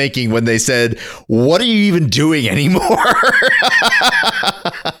Committee was making when they said, "What are you even doing anymore?"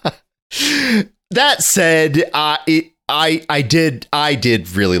 That said, I did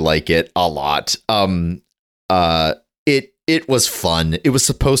really like it a lot. It was fun. It was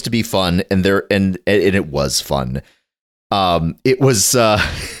supposed to be fun, and it was fun. It was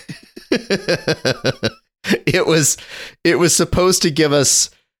it was supposed to give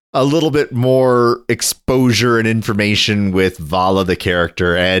us a little bit more exposure and information with Vala the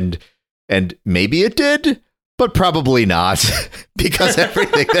character, and maybe it did, but probably not, because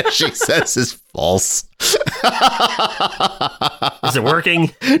everything that she says is false. Is it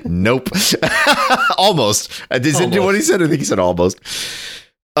working? Nope. Almost. Isn't what he said? I think he said almost.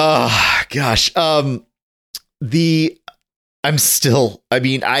 Oh gosh.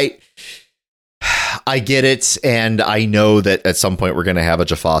 I get it, and I know that at some point we're going to have a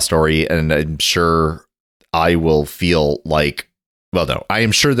Jaffa story, and I'm sure I will feel like, well, no, I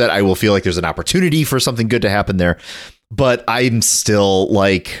am sure that I will feel like there's an opportunity for something good to happen there, but I'm still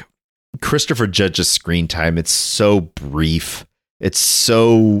like, Christopher Judge's screen time, it's so brief. It's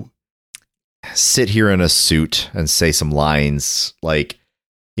so sit here in a suit and say some lines, like,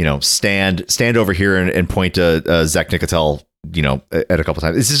 you know, stand over here and point to Zach Nicotel, you know, at a couple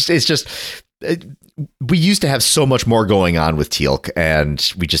times. It's just we used to have so much more going on with Teal'c,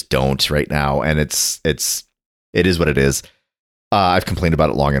 and we just don't right now. And it is what it is. I've complained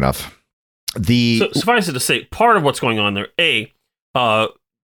about it long enough. So, suffice it to say, part of what's going on there,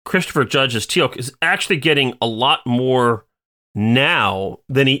 Christopher Judge's Teal'c is actually getting a lot more now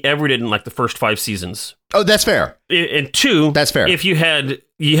than he ever did in like the first 5 seasons. Oh, that's fair. And 2, that's fair. If you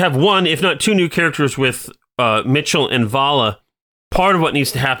have 1, if not 2 new characters with Mitchell and Vala, part of what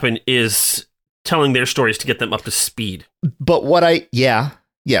needs to happen is telling their stories to get them up to speed. But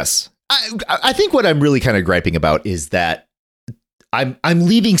yes. I think what I'm really kind of griping about is that I'm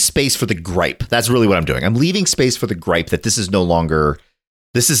leaving space for the gripe. That's really what I'm doing. I'm leaving space for the gripe that this is not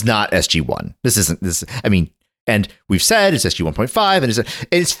SG-1. And we've said it's SG 1.5, and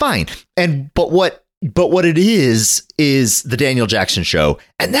it's fine. But what it is the Daniel Jackson show,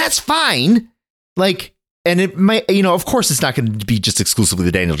 and that's fine. Like, and it might, of course, it's not going to be just exclusively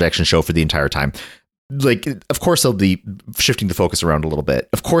the Daniel Jackson Show for the entire time. Like, of course, they'll be shifting the focus around a little bit.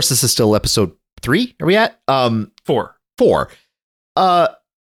 Of course, this is still episode 3. Are we at 4? 4.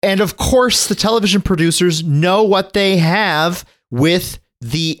 And of course, the television producers know what they have with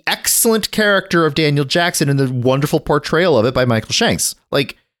the excellent character of Daniel Jackson and the wonderful portrayal of it by Michael Shanks.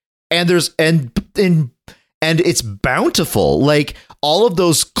 Like, and there's and it's bountiful. Like, all of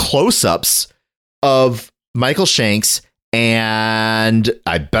those close-ups of Michael Shanks, and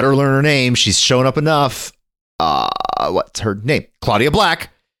I better learn her name. She's shown up enough. What's her name? Claudia Black.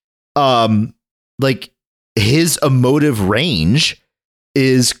 Like, his emotive range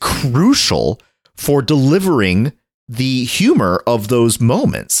is crucial for delivering the humor of those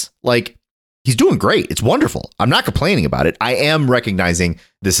moments. Like, he's doing great. It's wonderful. I'm not complaining about it. I am recognizing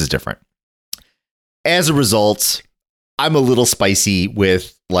this is different. As a result, I'm a little spicy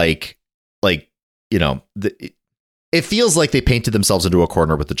with it feels like they painted themselves into a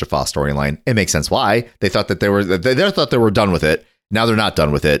corner with the Jaffa storyline. It makes sense why. They thought that they were done with it. Now they're not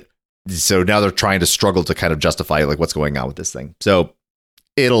done with it. So now they're trying to struggle to kind of justify like what's going on with this thing. So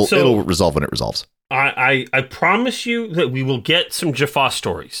it'll resolve when it resolves. I promise you that we will get some Jaffa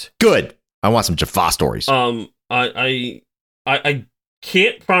stories. Good. I want some Jaffa stories. I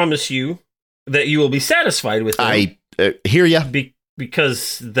can't promise you that you will be satisfied with them. I hear ya.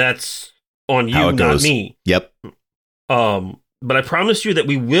 Because that's on you, not me. Yep. But I promise you that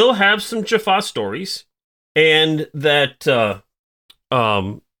we will have some Jaffa stories, and that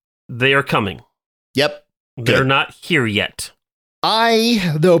they are coming. Yep. They're not here yet.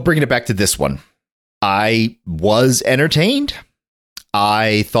 Though, bringing it back to this one, I was entertained.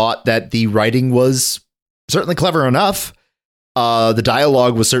 I thought that the writing was certainly clever enough. The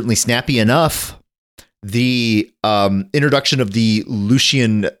dialogue was certainly snappy enough. The introduction of the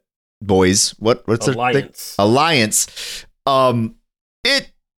Lucian boys, what's Alliance. Their Alliance.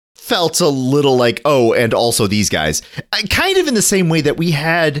 It felt a little like, oh, and also these guys. Kind of in the same way that we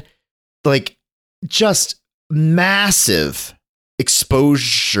had like just massive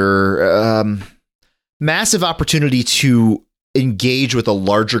exposure, massive opportunity to engage with a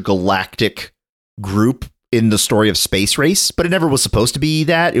larger galactic group in the story of Space Race, but it never was supposed to be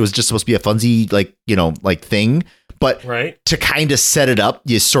that. It was just supposed to be a funsy, thing. But to kind of set it up,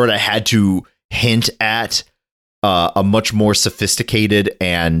 you sort of had to hint at a much more sophisticated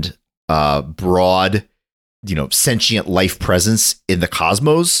and broad, sentient life presence in the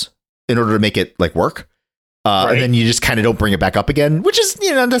cosmos in order to make it work. And then you just kind of don't bring it back up again, which is,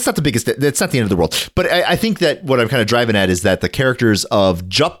 that's not the biggest, that's not the end of the world. But I think that what I'm kind of driving at is that the characters of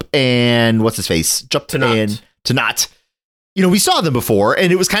Jup and what's his face? Jup and Tanat. We saw them before,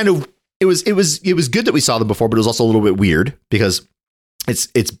 and it was kind of, it was good that we saw them before, but it was also a little bit weird because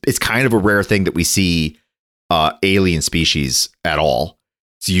it's kind of a rare thing that we see alien species at all.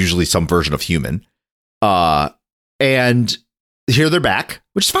 It's usually some version of human. And here they're back,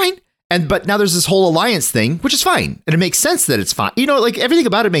 which is fine. But now there's this whole alliance thing, which is fine. And it makes sense that it's fine. Everything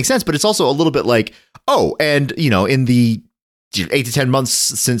about it makes sense, but it's also a little bit like, oh, and, in the 8 to 10 months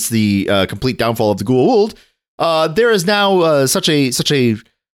since the complete downfall of the Goa'uld, there is now such a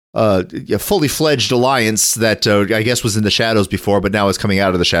fully fledged alliance that I guess was in the shadows before, but now is coming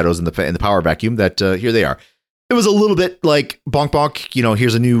out of the shadows in the power vacuum that here they are. It was a little bit like bonk bonk,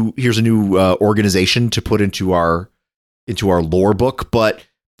 here's a new organization to put into our lore book, but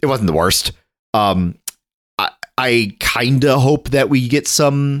it wasn't the worst. I kind of hope that we get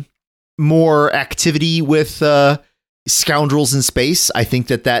some more activity with scoundrels in space. I think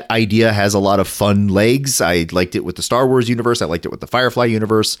that idea has a lot of fun legs. I liked it with the Star Wars universe. I liked it with the Firefly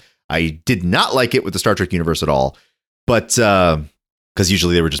universe. I did not like it with the Star Trek universe at all. But because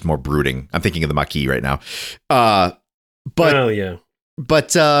usually they were just more brooding. I'm thinking of the Maquis right now. But oh yeah.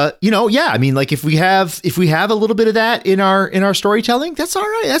 But I mean, if we have a little bit of that in our storytelling, that's all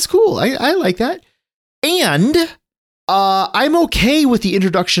right. That's cool. I like that. And I'm okay with the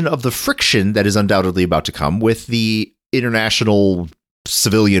introduction of the friction that is undoubtedly about to come with the international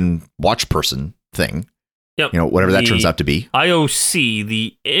civilian watch person thing. Yep. Whatever that turns out to be.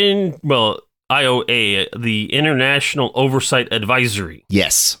 IOC, IOA, the International Oversight Advisory.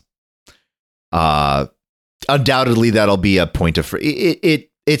 Yes. Undoubtedly, that'll be a point of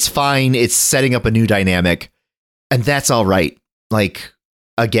it's fine. It's setting up a new dynamic, and that's all right.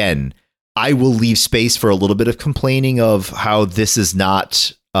 Again, I will leave space for a little bit of complaining of how this is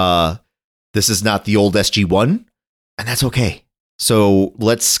not the old SG-1, and that's okay. So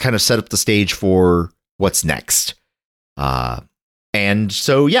let's kind of set up the stage for what's next. And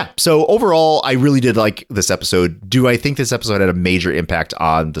so, yeah. So overall, I really did like this episode. Do I think this episode had a major impact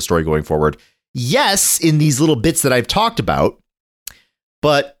on the story going forward? yes, in these little bits that I've talked about,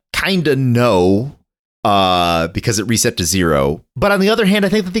 but kind of no, because it reset to 0. But on the other hand, I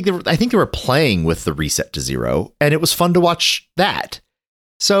think they were playing with the reset to 0, and it was fun to watch that.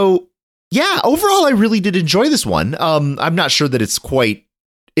 So yeah, overall, I really did enjoy this one. I'm not sure that it's quite.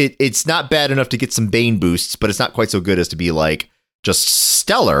 It's not bad enough to get some Bane boosts, but it's not quite so good as to be like just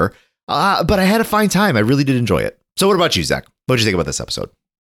stellar. But I had a fine time. I really did enjoy it. So what about you, Zach? What did you think about this episode?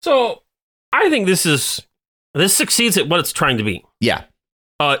 So I think this succeeds at what it's trying to be. Yeah.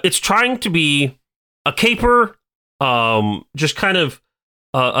 It's trying to be a caper, just kind of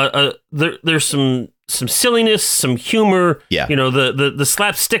there's some silliness, some humor, yeah. The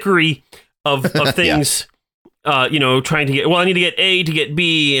slapstickery of things. Yeah. Trying to get, I need to get A to get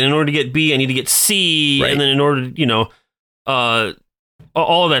B, and in order to get B, I need to get C, right. And then in order to,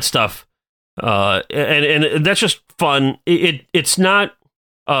 all of that stuff. And that's just fun. It's not,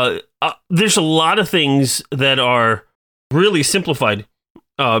 there's a lot of things that are really simplified,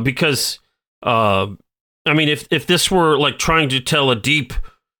 because, if this were like trying to tell a deep,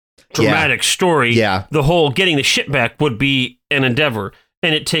 dramatic story, the whole getting the ship back would be an endeavor,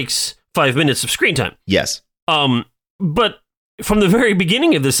 and it takes 5 minutes of screen time. Yes. But from the very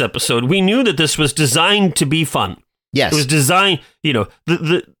beginning of this episode, we knew that this was designed to be fun. Yes. It was designed,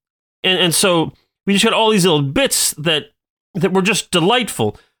 and so we just had all these little bits that were just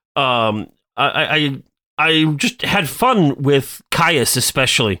delightful. I just had fun with Caius,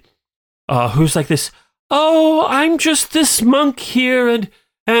 especially, who's like this, oh, I'm just this monk here, and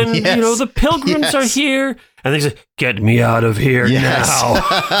yes. The pilgrims are here, and they say, get me out of here now.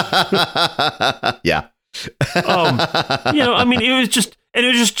 Yeah. It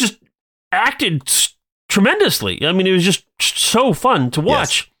was just acted tremendously. I mean, it was just so fun to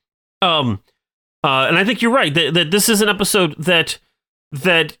watch. Yes. And I think you're right that this is an episode that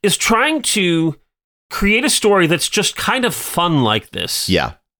is trying to create a story that's just kind of fun like this.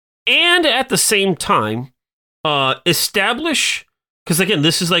 Yeah. And at the same time, establish, because again,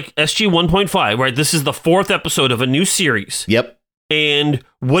 this is like SG 1.5, right? This is the 4th episode of a new series. Yep. And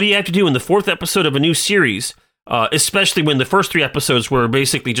what do you have to do in the 4th episode of a new series, especially when the first 3 episodes were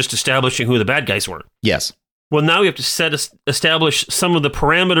basically just establishing who the bad guys were? Yes. Well, now we have to establish some of the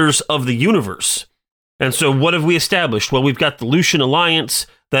parameters of the universe. And so what have we established? Well, we've got the Lucian Alliance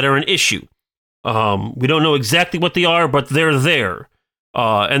that are an issue. We don't know exactly what they are, but they're there.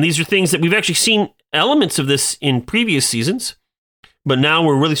 And these are things that we've actually seen elements of this in previous seasons. But now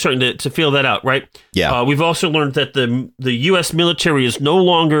we're really starting to feel that out, right? Yeah. We've also learned that the U.S. military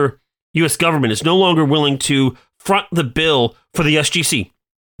U.S. government is no longer willing to front the bill for the SGC.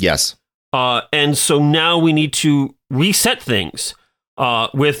 Yes. And so now we need to reset things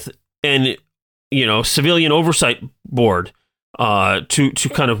with an civilian oversight board to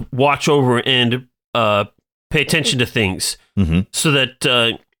kind of watch over and pay attention to things, so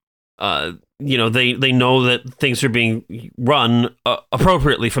that they know that things are being run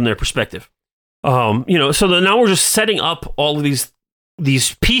appropriately from their perspective. So that now we're just setting up all of these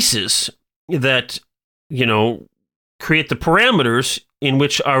pieces that create the parameters in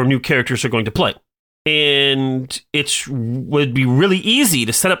which our new characters are going to play. And it would be really easy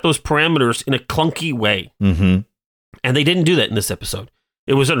to set up those parameters in a clunky way. Mm-hmm. And they didn't do that in this episode.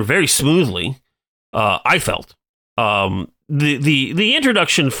 It was done very smoothly, I felt. The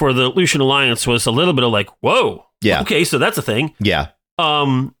introduction for the Lucian Alliance was a little bit of like, whoa, yeah, okay, so that's a thing. Yeah.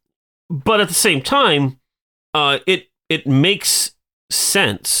 But at the same time, it makes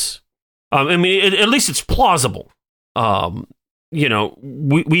sense. At least it's plausible.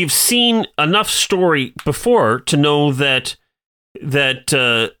 We've seen enough story before to know that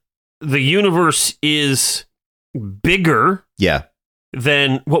the universe is bigger,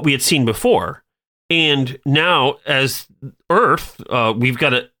 than what we had seen before. And now, as Earth, we've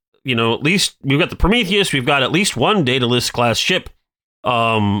got at least we've got the Prometheus. We've got at least one Daedalus class ship. We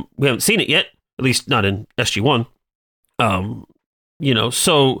haven't seen it yet, at least not in SG-1.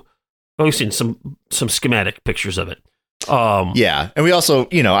 So we've seen some schematic pictures of it. And we also,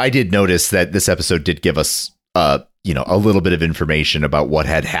 I did notice that this episode did give us, a little bit of information about what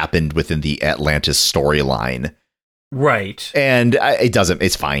had happened within the Atlantis storyline. Right. And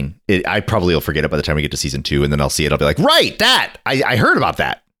it's fine. I probably will forget it by the time we get to season 2, and then I'll see it. I'll be like, right, that I heard about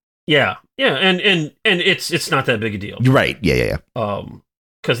that. Yeah. Yeah. And it's not that big a deal. Right. Yeah.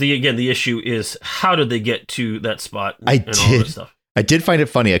 Because the issue is how did they get to that spot and all this stuff. I did find it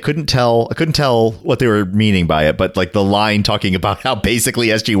funny. I couldn't tell what they were meaning by it, but like the line talking about how basically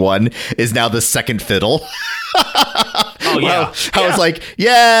SG-1 is now the second fiddle. Oh yeah. I was like,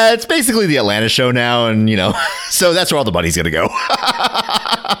 yeah, it's basically the Atlanta show now, and so that's where all the money's gonna go.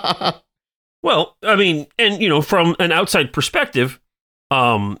 Well, I mean, and from an outside perspective,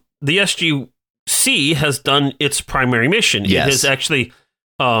 the SGC has done its primary mission. Yes. It has actually,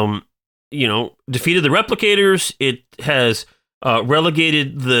 defeated the replicators. It has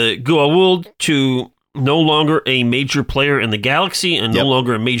relegated the Goa'uld to no longer a major player in the galaxy and no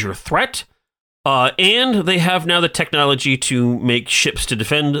longer a major threat. And they have now the technology to make ships to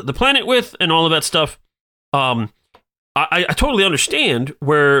defend the planet with and all of that stuff. I totally understand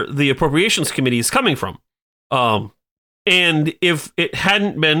where the Appropriations Committee is coming from. And if it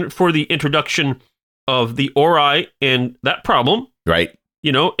hadn't been for the introduction of the Ori and that problem, right? A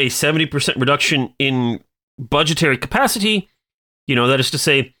 70% reduction in budgetary capacity, that is to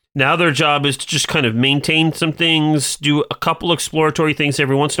say, now their job is to just kind of maintain some things, do a couple exploratory things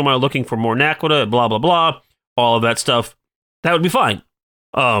every once in a while, looking for more Naquadah, blah, blah, blah, all of that stuff. That would be fine.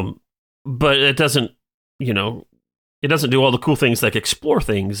 But it doesn't, it doesn't do all the cool things like explore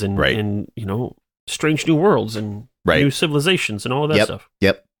things and, and strange new worlds and new civilizations and all of that stuff.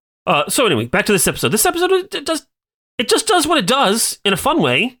 Yep. So anyway, back to this episode. This episode, it just does what it does in a fun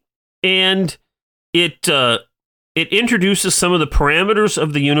way. And it introduces some of the parameters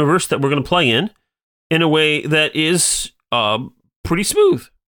of the universe that we're going to play in a way that is pretty smooth.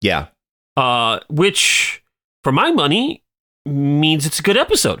 Yeah. Which, for my money, means it's a good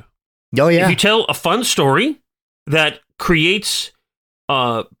episode. Oh, yeah. If you tell a fun story that creates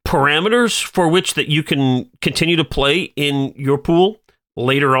parameters for which that you can continue to play in your pool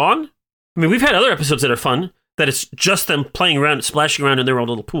later on. I mean, we've had other episodes that are fun, that it's just them playing around, splashing around in their own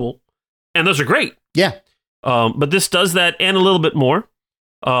little pool. And those are great. Yeah. But this does that and a little bit more.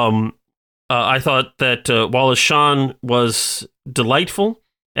 I thought that Wallace Shawn was delightful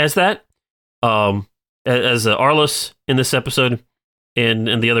as that, as Arliss in this episode,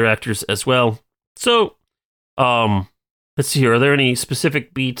 and the other actors as well. So, let's see here. Are there any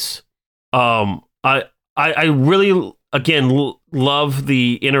specific beats? I really, again, love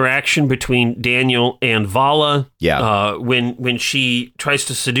the interaction between Daniel and Vala. Yeah. When she tries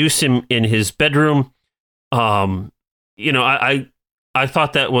to seduce him in his bedroom. I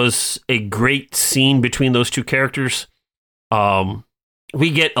thought that was a great scene between those two characters. We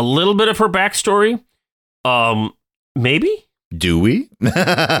get a little bit of her backstory. Maybe? Do we?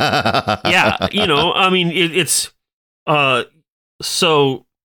 Yeah, I mean, it's so,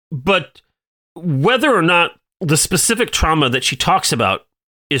 but whether or not the specific trauma that she talks about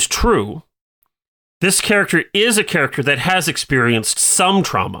is true, this character is a character that has experienced some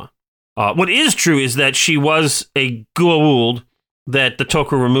trauma. What is true is that she was a Goa'uld, that the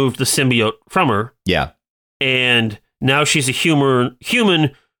Toker removed the symbiote from her. Yeah. And now she's a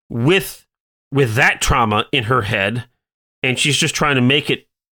human with that trauma in her head, and she's just trying to make it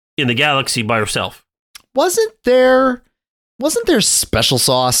in the galaxy by herself. Wasn't there special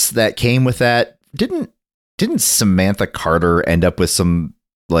sauce that came with that? Didn't Samantha Carter end up with some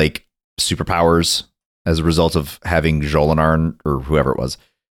like superpowers as a result of having Jolinar or whoever it was?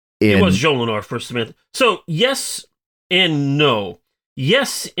 It was Jolinar for Samantha. So yes and no.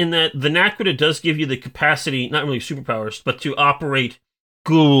 Yes, in that the Naquadah does give you the capacity, not really superpowers, but to operate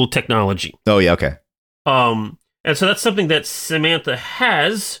Goa'uld technology. Oh yeah, okay. And so that's something that Samantha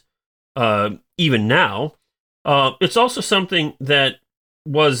has, even now. It's also something that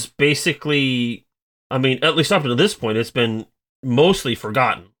was basically, I mean, at least up to this point, it's been mostly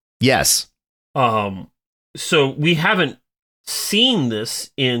forgotten. Yes. So we haven't seen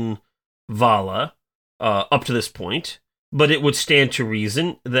this in Vala up to this point, but it would stand to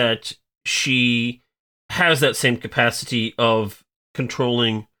reason that she has that same capacity of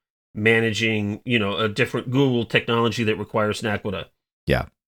controlling, managing, a different Goa'uld technology that requires Naquadah. Yeah.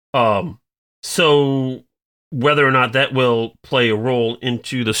 So whether or not that will play a role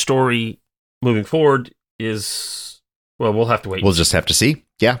into the story moving forward is, well, we'll have to wait. We'll just have to see.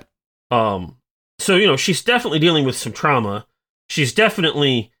 Yeah. So, she's definitely dealing with some trauma. She's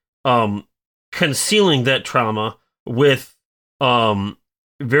definitely concealing that trauma with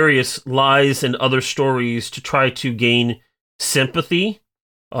various lies and other stories to try to gain sympathy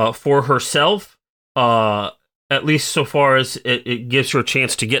for herself, at least so far as it gives her a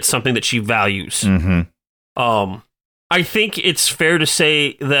chance to get something that she values. Mm-hmm. I think it's fair to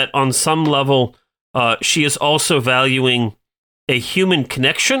say that on some level, she is also valuing a human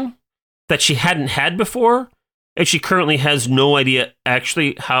connection that she hadn't had before, and she currently has no idea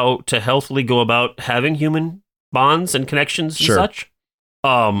actually how to healthily go about having human bonds and connections and such.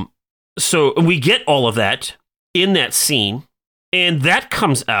 So we get all of that in that scene, and that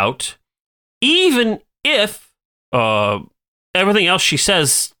comes out even if everything else she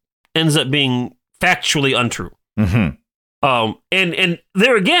says ends up being factually untrue. Mm-hmm. And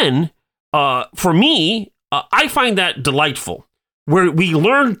there again, for me, I find that delightful, where we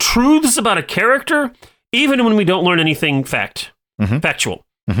learn truths about a character, even when we don't learn anything factual.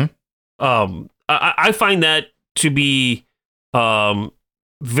 Mm-hmm. I find that to be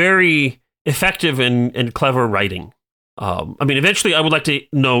very effective and clever writing. I mean, eventually I would like to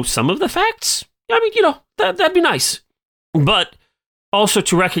know some of the facts. I mean, that'd be nice. But also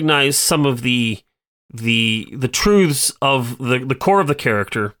to recognize some of the truths of the core of the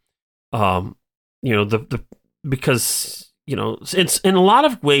character. Because it's in a lot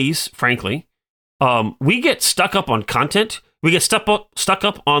of ways, frankly, we get stuck up on content. We get stuck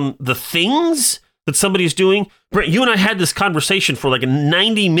up on the things that somebody's doing. Brent, you and I had this conversation for like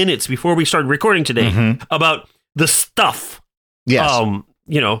 90 minutes before we started recording today about the stuff. Yes.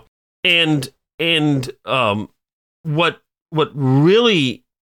 And what really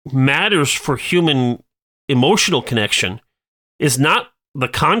matters for human emotional connection is not the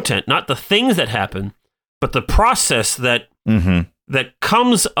content, not the things that happen, but the process that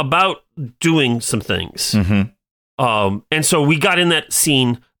comes about doing some things. And so we got in that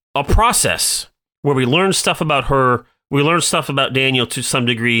scene a process where we learned stuff about her. We learned stuff about Daniel to some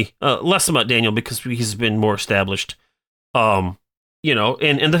degree, less about Daniel because he's been more established. And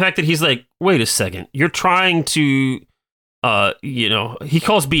the fact that he's like, wait a second, you're trying to, he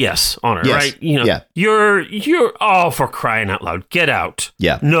calls BS on her, Yes. right? You're for crying out loud, get out.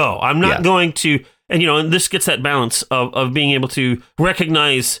 Yeah. No, I'm not going to. And this gets that balance of being able to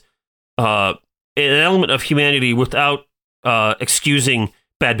recognize an element of humanity without excusing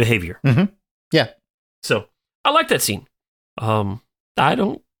bad behavior. Yeah. So I like that scene. I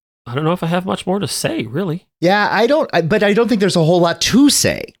don't know if I have much more to say, really. Yeah, but I don't think there's a whole lot to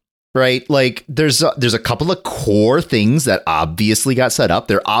say, right? Like there's a couple of core things that obviously got set up.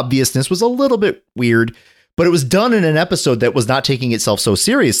 Their obviousness was a little bit weird, but it was done in an episode that was not taking itself so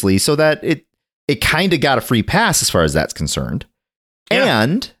seriously, so that it kind of got a free pass as far as that's concerned. Yeah.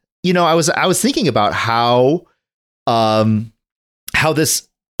 And, I was thinking about how this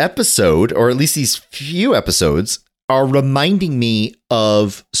episode, or at least these few episodes, are reminding me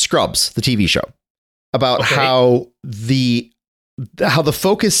of Scrubs, the TV show, about how the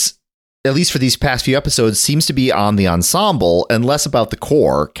focus, at least for these past few episodes, seems to be on the ensemble and less about the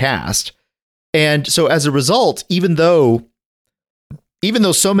core cast. And so as a result, even though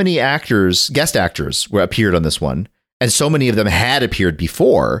so many guest actors appeared on this one, and so many of them had appeared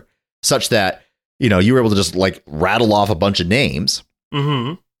before, such that, you were able to just like rattle off a bunch of names.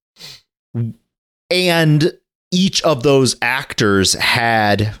 And each of those actors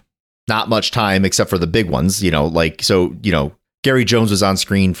had not much time except for the big ones, Gary Jones was on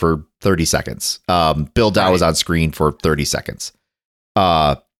screen for 30 seconds. Bill Dow was on screen for 30 seconds.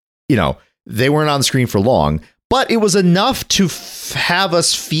 They weren't on the screen for long, but it was enough to have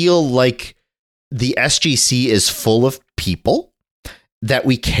us feel like the SGC is full of people that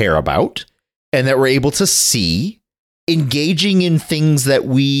we care about and that we're able to see engaging in things that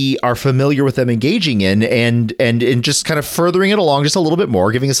we are familiar with them engaging in, and just kind of furthering it along just a little bit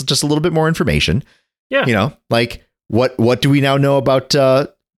more, giving us just a little bit more information. Yeah. Like what do we now know about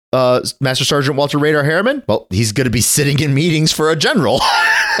Master Sergeant Walter Radar Harriman? Well, he's going to be sitting in meetings for a general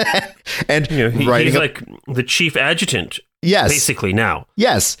and he's like the chief adjutant. Yes. Basically now.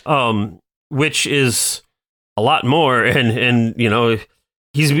 Yes. Which is a lot more. And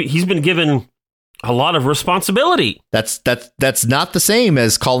he's been given a lot of responsibility. That's not the same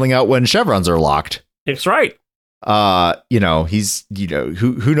as calling out when chevrons are locked. It's right. He's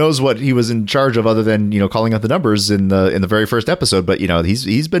who knows what he was in charge of other than calling out the numbers in the very first episode, but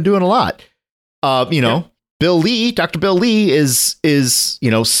he's been doing a lot. Bill Lee, Dr. Bill Lee is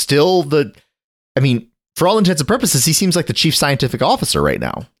still for all intents and purposes, he seems like the chief scientific officer right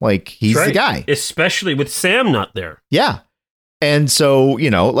now. Like he's the guy, especially with Sam not there. Yeah. And so,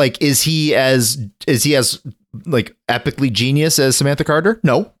 is he as like epically genius as Samantha Carter?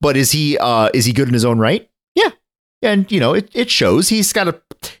 No, but is he good in his own right? Yeah. And it shows. He's got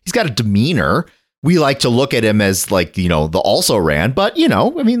a demeanor. We like to look at him as like, the also ran, but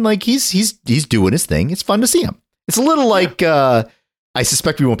he's doing his thing. It's fun to see him. It's a little like I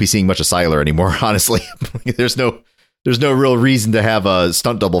suspect we won't be seeing much of Siler anymore, honestly. There's no real reason to have a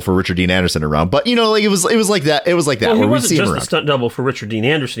stunt double for Richard Dean Anderson around, but it was like that. It was like that. Well, he where wasn't just the stunt double for Richard Dean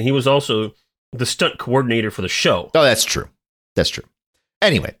Anderson. He was also the stunt coordinator for the show. Oh, that's true. That's true.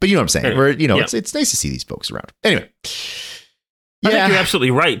 Anyway, but you know what I'm saying? Where it's nice to see these folks around. Anyway, I think you're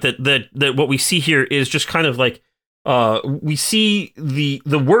absolutely right that what we see here is just kind of like we see the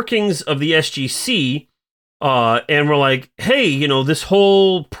workings of the SGC. And we're like, hey, this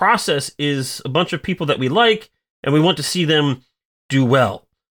whole process is a bunch of people that we like, and we want to see them do well.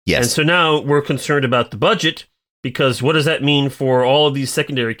 Yes. And so now we're concerned about the budget, because what does that mean for all of these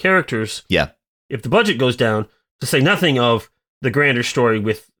secondary characters? Yeah. If the budget goes down, to say nothing of the grander story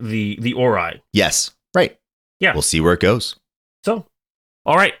with the Ori. Yes. Right. Yeah. We'll see where it goes. So,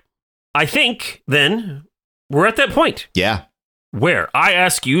 all right. I think then we're at that point Yeah. where I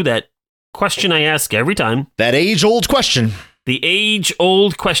ask you that question I ask every time. That age-old question. The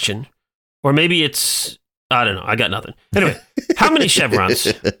age-old question. Or maybe it's, I don't know. I got nothing. Anyway, how many chevrons?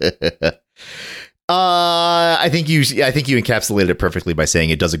 I think you encapsulated it perfectly by saying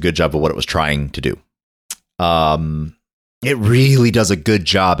it does a good job of what it was trying to do. It really does a good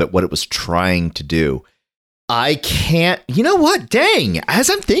job at what it was trying to do. I can't, you know what? Dang. As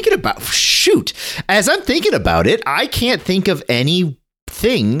I'm thinking about it, I can't think of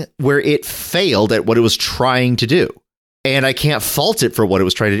anything where it failed at what it was trying to do. And I can't fault it for what it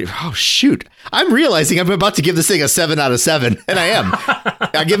was trying to do. Oh, shoot. I'm realizing I'm about to give this thing a 7 out of 7. And I am.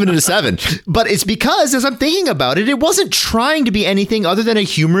 I'm giving it a 7. But it's because, as I'm thinking about it, it wasn't trying to be anything other than a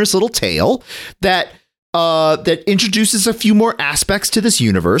humorous little tale that introduces a few more aspects to this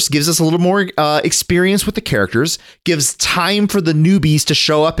universe, gives us a little more experience with the characters, gives time for the newbies to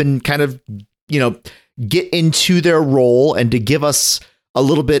show up and kind of, get into their role and to give us a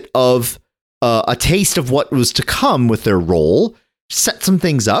little bit of a taste of what was to come with their role, set some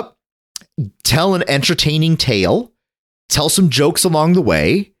things up, tell an entertaining tale, tell some jokes along the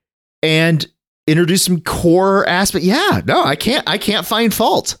way, and introduce some core aspect. Yeah, no, I can't find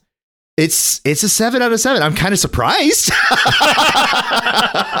fault. It's a 7 out of 7. I'm kind of surprised.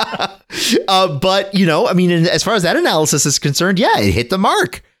 But, as far as that analysis is concerned, yeah, it hit the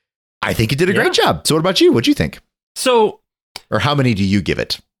mark. I think it did a great job. So what about you? What'd you think? Or how many do you give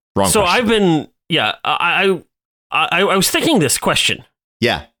it? Wrong question. I've been, I was thinking this question.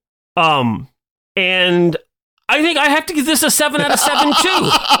 Yeah. And I think I have to give this a 7 out of 7 too.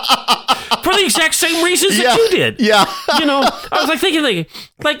 For the exact same reasons that you did. Yeah. I was thinking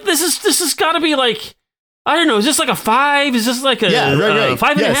this has got to be like, I don't know, is this like a 5? Is this like a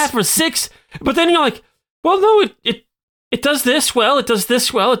 5.5 or 6? But then you're like, well, no, it does this well, it does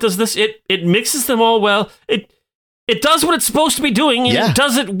this well, it does this, it mixes them all well. It does what it's supposed to be doing, and it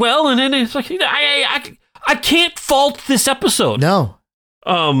does it well, and then it's like, I can't fault this episode. No.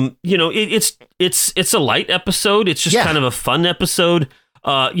 It's a light episode. It's just kind of a fun episode.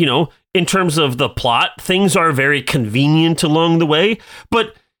 In terms of the plot, things are very convenient along the way.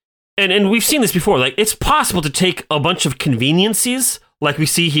 But and we've seen this before. Like, it's possible to take a bunch of conveniences, like we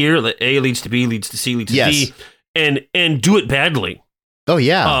see here, that A leads to B, leads to C, leads to D, and do it badly. Oh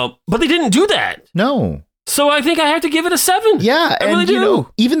yeah. But they didn't do that. No. So I think I have to give it a 7. Yeah, I really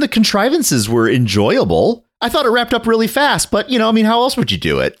do. Even the contrivances were enjoyable. I thought it wrapped up really fast, but how else would you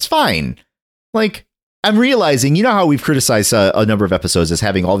do it? It's fine. Like, I'm realizing, how we've criticized a number of episodes as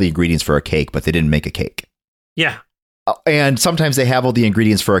having all the ingredients for a cake, but they didn't make a cake. Yeah. And sometimes they have all the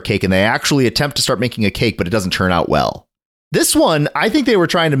ingredients for a cake and they actually attempt to start making a cake, but it doesn't turn out well. This one, I think they were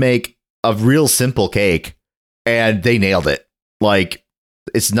trying to make a real simple cake and they nailed it. Like,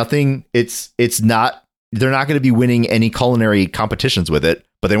 it's nothing. It's not. They're not going to be winning any culinary competitions with it,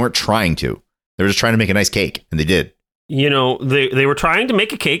 but they weren't trying to. They were just trying to make a nice cake, and they did. They were trying to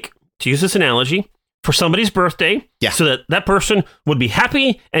make a cake, to use this analogy, for somebody's birthday, so that person would be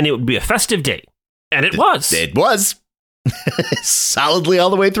happy and it would be a festive day. And it was. It was. Solidly all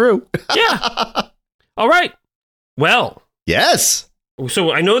the way through. Yeah. All right. Well. Yes.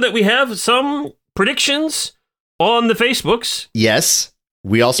 So I know that we have some predictions on the Facebooks. Yes.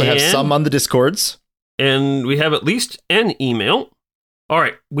 We also have some on the Discords. And we have at least an email. All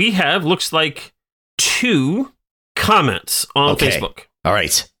right. We have, looks like, 2 comments on Facebook. All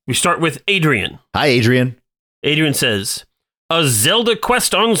right. We start with Adrian. Hi, Adrian. Adrian says, a Zelda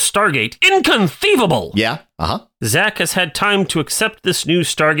quest on Stargate. Inconceivable. Yeah. Uh-huh. Zach has had time to accept this new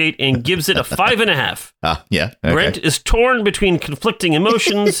Stargate and gives it a 5.5. Yeah. Okay. Brent is torn between conflicting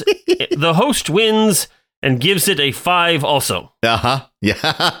emotions. The host wins and gives it a 5 also. Uh-huh.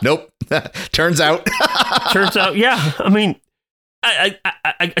 Yeah. Nope. Turns out. Yeah. I mean,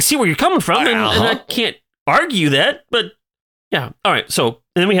 I see where you're coming from, and I can't argue that, but yeah. All right. So,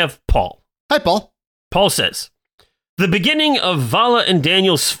 and then we have Paul. Hi, Paul. Paul says, the beginning of Vala and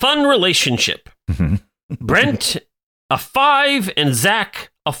Daniel's fun relationship. Brent, a 5, and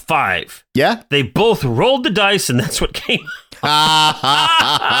Zach, a 5. Yeah. They both rolled the dice, and that's what came.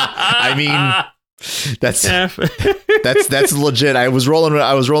 I mean, that's legit. I was rolling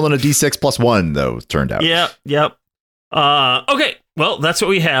a D6 plus 1 though. It turned out. Yeah. Yep. Okay. Well, that's what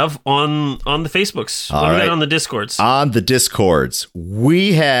we have on the Facebooks. What do we got on the Discords? On the Discords,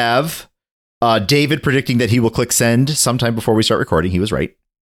 we have David predicting that he will click send sometime before we start recording. He was right.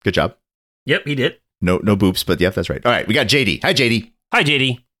 Good job. Yep, he did. No boops, but yep, that's right. All right, we got JD. Hi, JD. Hi,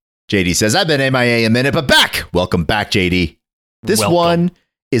 JD. JD says, I've been MIA a minute, but back. Welcome back, JD. This Welcome. one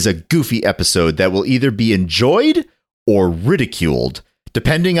is a goofy episode that will either be enjoyed or ridiculed,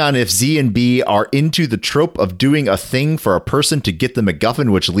 depending on if Z and B are into the trope of doing a thing for a person to get the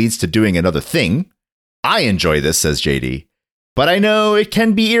MacGuffin, which leads to doing another thing. I enjoy this, says JD, but I know it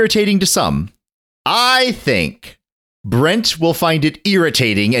can be irritating to some. I think Brent will find it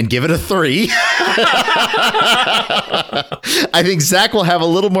irritating and give it a 3. I think Zach will have a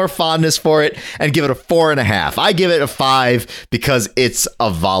little more fondness for it and give it a 4.5. I give it a 5 because it's a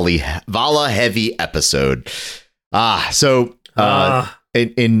Vala heavy episode. So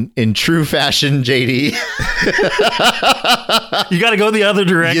in true fashion, JD, you got to go the other you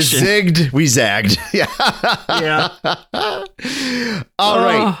direction. zigged, we zagged. Yeah. All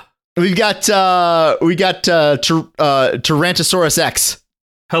right. We've got Tyrannosaurus X.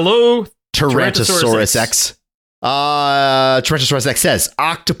 Hello, Tyrannosaurus X. Tyrannosaurus X says,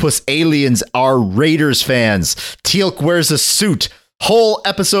 octopus aliens are Raiders fans. Teal'c wears a suit. Whole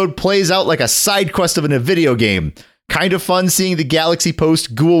episode plays out like a side quest of in a video game. Kind of fun seeing the galaxy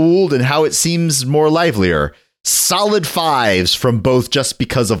post Goa'uld and how it seems more livelier. Solid 5s from both just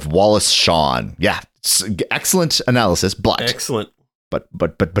because of Wallace Shawn. Yeah, excellent analysis, but excellent. But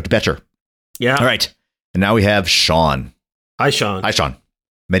better. Yeah. All right. And now we have Sean. Hi, Sean. Hi, Sean.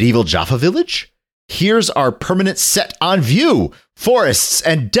 Medieval Jaffa Village? Here's our permanent set on view. Forests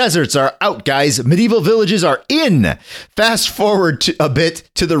and deserts are out, guys. Medieval villages are in. Fast forward a bit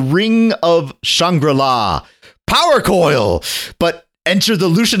to the Ring of Shangri-La. Power coil. But enter the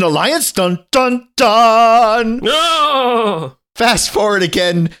Lucian Alliance. Dun, dun, dun. No. Fast forward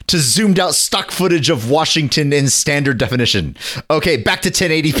again to zoomed out stock footage of Washington in standard definition. Okay, back to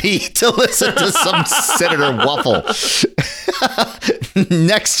 1080p to listen to some Senator Waffle.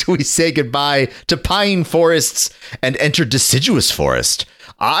 Next, we say goodbye to pine forests and enter deciduous forest.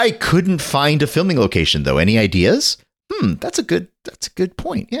 I couldn't find a filming location, though. Any ideas? That's a good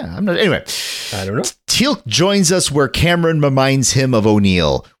point. Yeah, I'm not. Anyway, I don't know. Teal'c joins us where Cameron reminds him of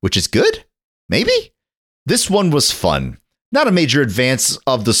O'Neill, which is good. Maybe this one was fun. Not a major advance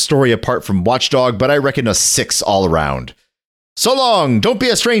of the story apart from Watchdog, but I reckon a 6 all around. So long, don't be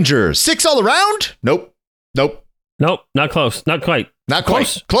a stranger. 6 all around? Nope. Not close. Not quite. Not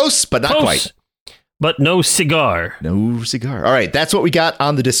quite. Close, but not quite. But no cigar. No cigar. All right, that's what we got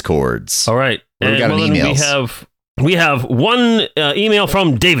on the Discords. All right. We got emails. We have one email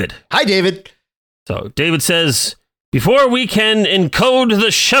from David. Hi, David. So David says, before we can encode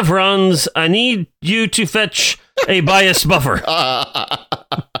the chevrons, I need you to fetch a bias buffer.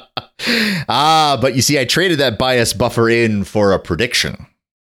 But you see, I traded that bias buffer in for a prediction.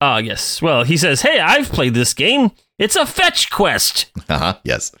 Yes. Well, he says, hey, I've played this game. It's a fetch quest.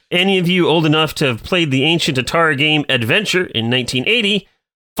 Yes. Any of you old enough to have played the ancient Atari game Adventure in 1980,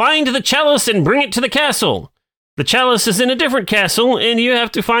 find the chalice and bring it to the castle. The chalice is in a different castle, and you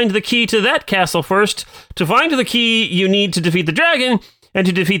have to find the key to that castle first. To find the key, you need to defeat the dragon, and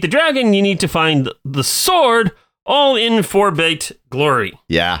to defeat the dragon, you need to find the sword, all in 4-bit glory.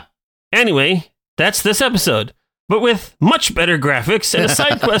 Yeah. Anyway, that's this episode, but with much better graphics and a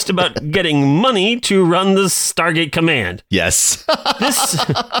side quest about getting money to run the Stargate command. Yes.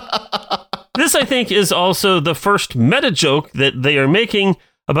 This, I think, is also the first meta joke that they are making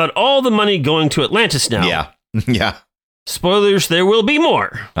about all the money going to Atlantis now. Yeah. Yeah. Spoilers, there will be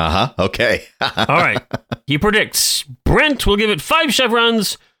more. Okay. All right. He predicts Brent will give it 5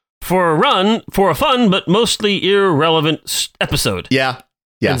 chevrons for a fun but mostly irrelevant episode. Yeah.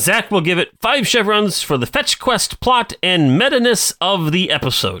 Yeah. And Zach will give it 5 chevrons for the fetch quest plot and meta-ness of the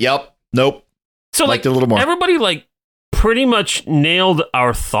episode. Yep. Nope. So Liked it a little more. Everybody pretty much nailed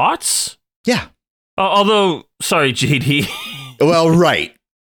our thoughts. Yeah. Although, sorry, JD. Well, right.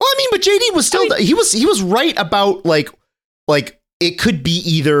 Well, I mean, but JD was still he was right about like it could be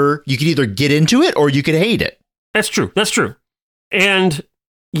either you could either get into it or you could hate it. That's true. And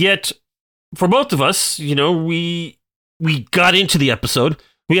yet, for both of us, we got into the episode.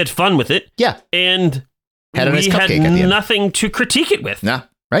 We had fun with it. Yeah. And had a nice we cupcake had at the end. nothing to critique it with. Nah,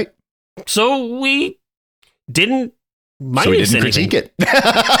 right. So we didn't critique it.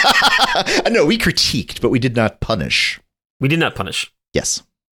 No, we critiqued, but we did not punish. We did not punish. Yes.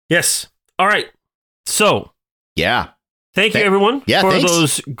 Yes. All right. So. Yeah. Thank you, everyone, for thanks.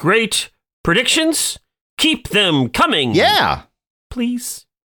 those great predictions. Keep them coming. Yeah. Please.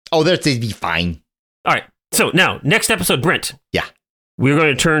 Oh, they'd be fine. All right. So now, next episode, Brent. Yeah. We're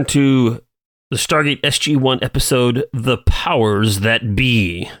going to turn to the Stargate SG-1 episode, The Powers That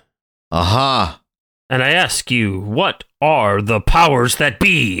Be. Uh-huh. And I ask you, what are the powers that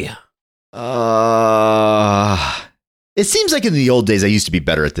be? It seems like in the old days I used to be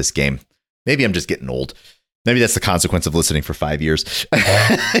better at this game. Maybe I'm just getting old. Maybe that's the consequence of listening for 5 years.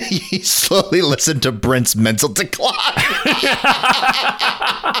 You slowly listen to Brent's mental decline.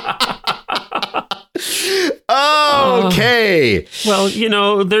 Okay.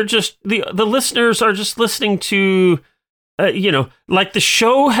 Well, they're just the listeners are just listening to, like the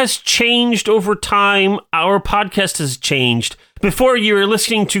show has changed over time. Our podcast has changed. Before you were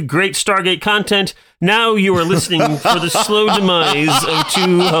listening to great Stargate content. Now you are listening for the slow demise of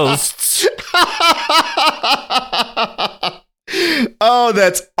two hosts. Oh,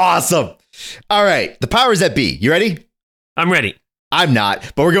 that's awesome. All right. The powers that be. You ready? I'm ready. I'm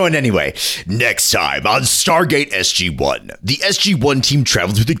not, but we're going anyway. Next time on Stargate SG-1, the SG-1 team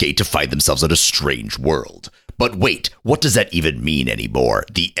traveled through the gate to find themselves in a strange world. But wait, what does that even mean anymore?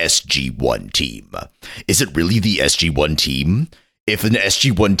 The SG-1 team. Is it really the SG-1 team? If an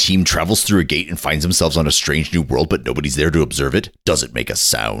SG-1 team travels through a gate and finds themselves on a strange new world, but nobody's there to observe it, does it make a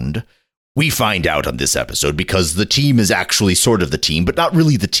sound? We find out on this episode because the team is actually sort of the team, but not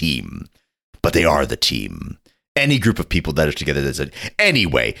really the team. But they are the team. Any group of people that are together. That's it.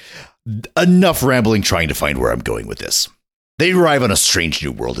 Anyway, enough rambling trying to find where I'm going with this. They arrive on a strange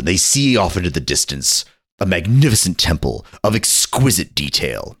new world and they see off into the distance a magnificent temple of exquisite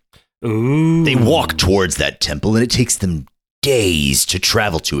detail. Ooh. They walk towards that temple and it takes them days to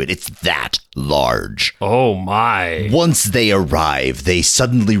travel to it. It's that large. Oh my. Once they arrive, they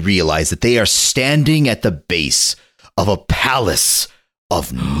suddenly realize that they are standing at the base of a palace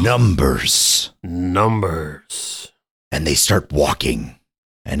of numbers. Numbers. And they start walking,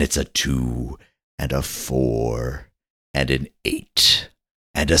 and it's a 2 and a 4 and an 8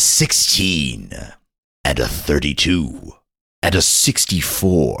 and a 16 and a 32 and a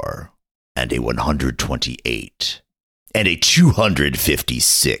 64 and a 128 and a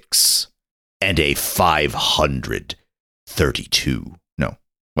 256 and a 532. No,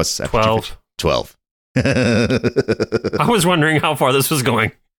 what's that? 12. 12. I was wondering how far this was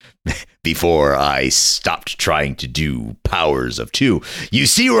going. Before I stopped trying to do powers of 2. You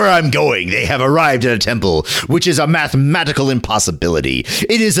see where I'm going. They have arrived at a temple, which is a mathematical impossibility.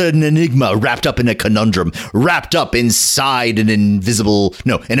 It is an enigma wrapped up in a conundrum, wrapped up inside an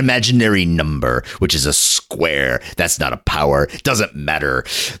imaginary number, which is a square. That's not a power. Doesn't matter.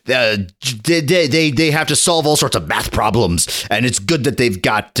 They have to solve all sorts of math problems, and it's good that they've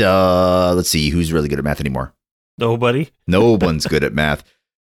got, let's see, who's really good at math anymore? Nobody. No one's good at math.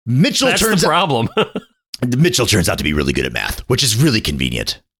 Mitchell turns out to be really good at math, which is really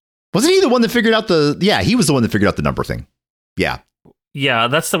convenient. Wasn't he the one that figured out he was the one that figured out the number thing. Yeah. Yeah,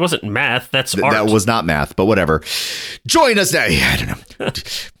 that wasn't math. That's art. That was not math, but whatever. Join us now. I don't know.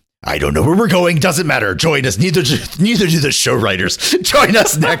 I don't know where we're going. Doesn't matter. Join us. Neither do the show writers. Join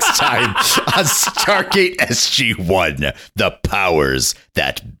us next time on Stargate SG-1, the powers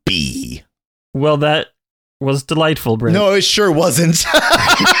that be. Well, that was delightful, Brent. No, it sure wasn't.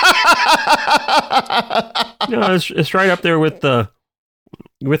 No, it's right up there with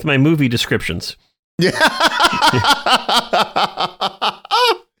my movie descriptions.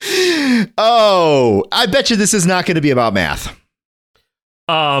 Oh, I bet you this is not going to be about math.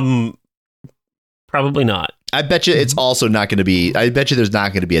 Probably not. I bet you it's also not going to be. I bet you there's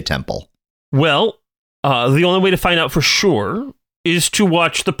not going to be a temple. Well, the only way to find out for sure is to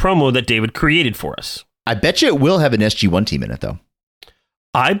watch the promo that David created for us. I bet you it will have an SG-1 team in it, though.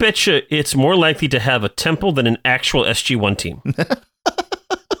 I bet you it's more likely to have a temple than an actual SG-1 team.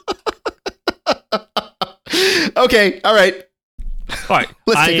 Okay, all right. All right.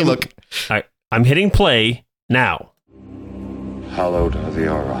 Let's take a look. All right. I'm hitting play now. Hallowed are the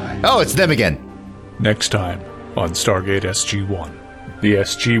Ori. Oh, it's them again. Next time on Stargate SG-1. The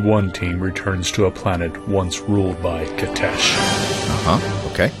SG-1 team returns to a planet once ruled by Katesh.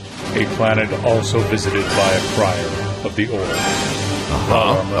 Okay. A planet also visited by a prior of the Ori.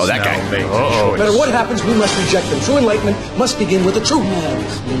 Oh, that guy. No matter what happens, we must reject them. True enlightenment must begin with the truth. No,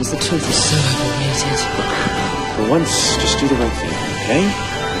 please, the truth is so overrated. For once, just do the right thing, okay?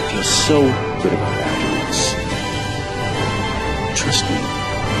 I feel so good about it afterwards. Trust me.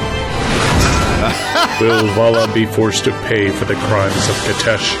 Will Vala be forced to pay for the crimes of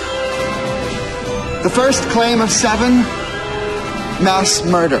Katesh? The first claim of 7, mass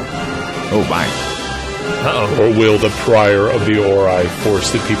murder. Oh, my. Uh-oh. Or will the prior of the Ori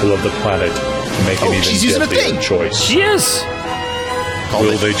force the people of the planet to make an she's even using a deadlier thing. choice? She is.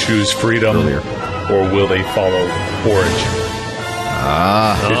 Will they choose freedom, or will they follow origin?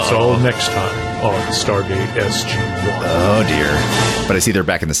 It's all next time on Stargate SG-1. Oh dear! But I see they're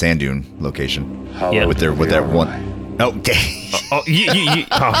back in the sand dune location. Yeah. With that one. Okay.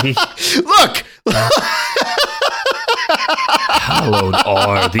 Look. Hallowed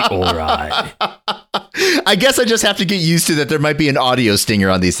are the Ori. I guess I just have to get used to that. There might be an audio stinger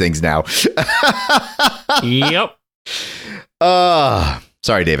on these things now. Yep.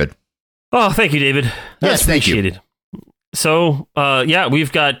 Sorry, David. Oh, thank you, David. That's Yes, thank you. appreciated. So,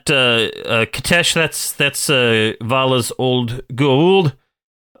 we've got Katesh. That's Vala's old Goa'uld.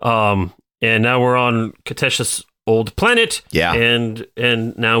 And now we're on Katesh's old planet. Yeah. And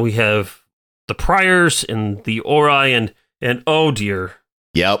now we have the Priors and the Ori and oh dear.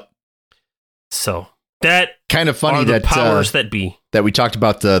 Yep. So that Kind of funny are the that powers that be. that we talked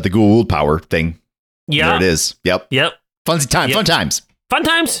about the Goa'uld power thing. Yeah. There it is. Yep. Yep. Fun times. Fun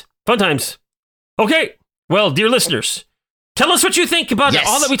times. Okay. Well, dear listeners, tell us what you think about Yes.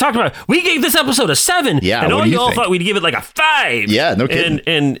 all that we talked about. We gave this episode a 7. Yeah, and what all do you y'all think? thought we'd give it like a 5. Yeah, no kidding.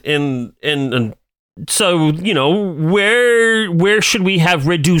 And so, where should we have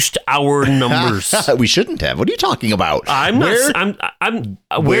reduced our numbers? We shouldn't have. What are you talking about?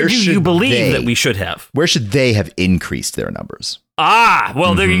 Where do you should believe they? that we should have? Where should they have increased their numbers?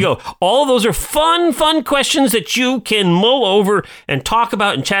 There you go. All of those are fun questions that you can mull over and talk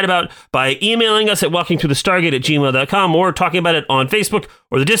about and chat about by emailing us at walkingthroughthestargate@gmail.com or talking about it on Facebook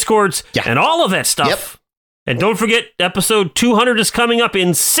or the Discords and all of that stuff. Yep. And don't forget, episode 200 is coming up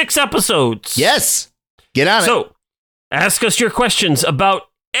in 6 episodes. Yes. Get on it. So, ask us your questions about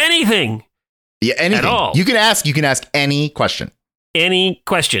anything. Yeah, anything. At all. You can ask any question. Any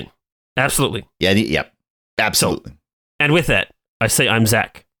question. Absolutely. Yeah, yep. Absolutely. And with that, I say I'm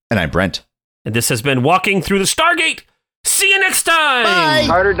Zach. And I'm Brent. And this has been Walking Through the Stargate. See you next time. Bye.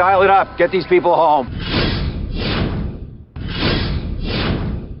 Carter, dial it up. Get these people home.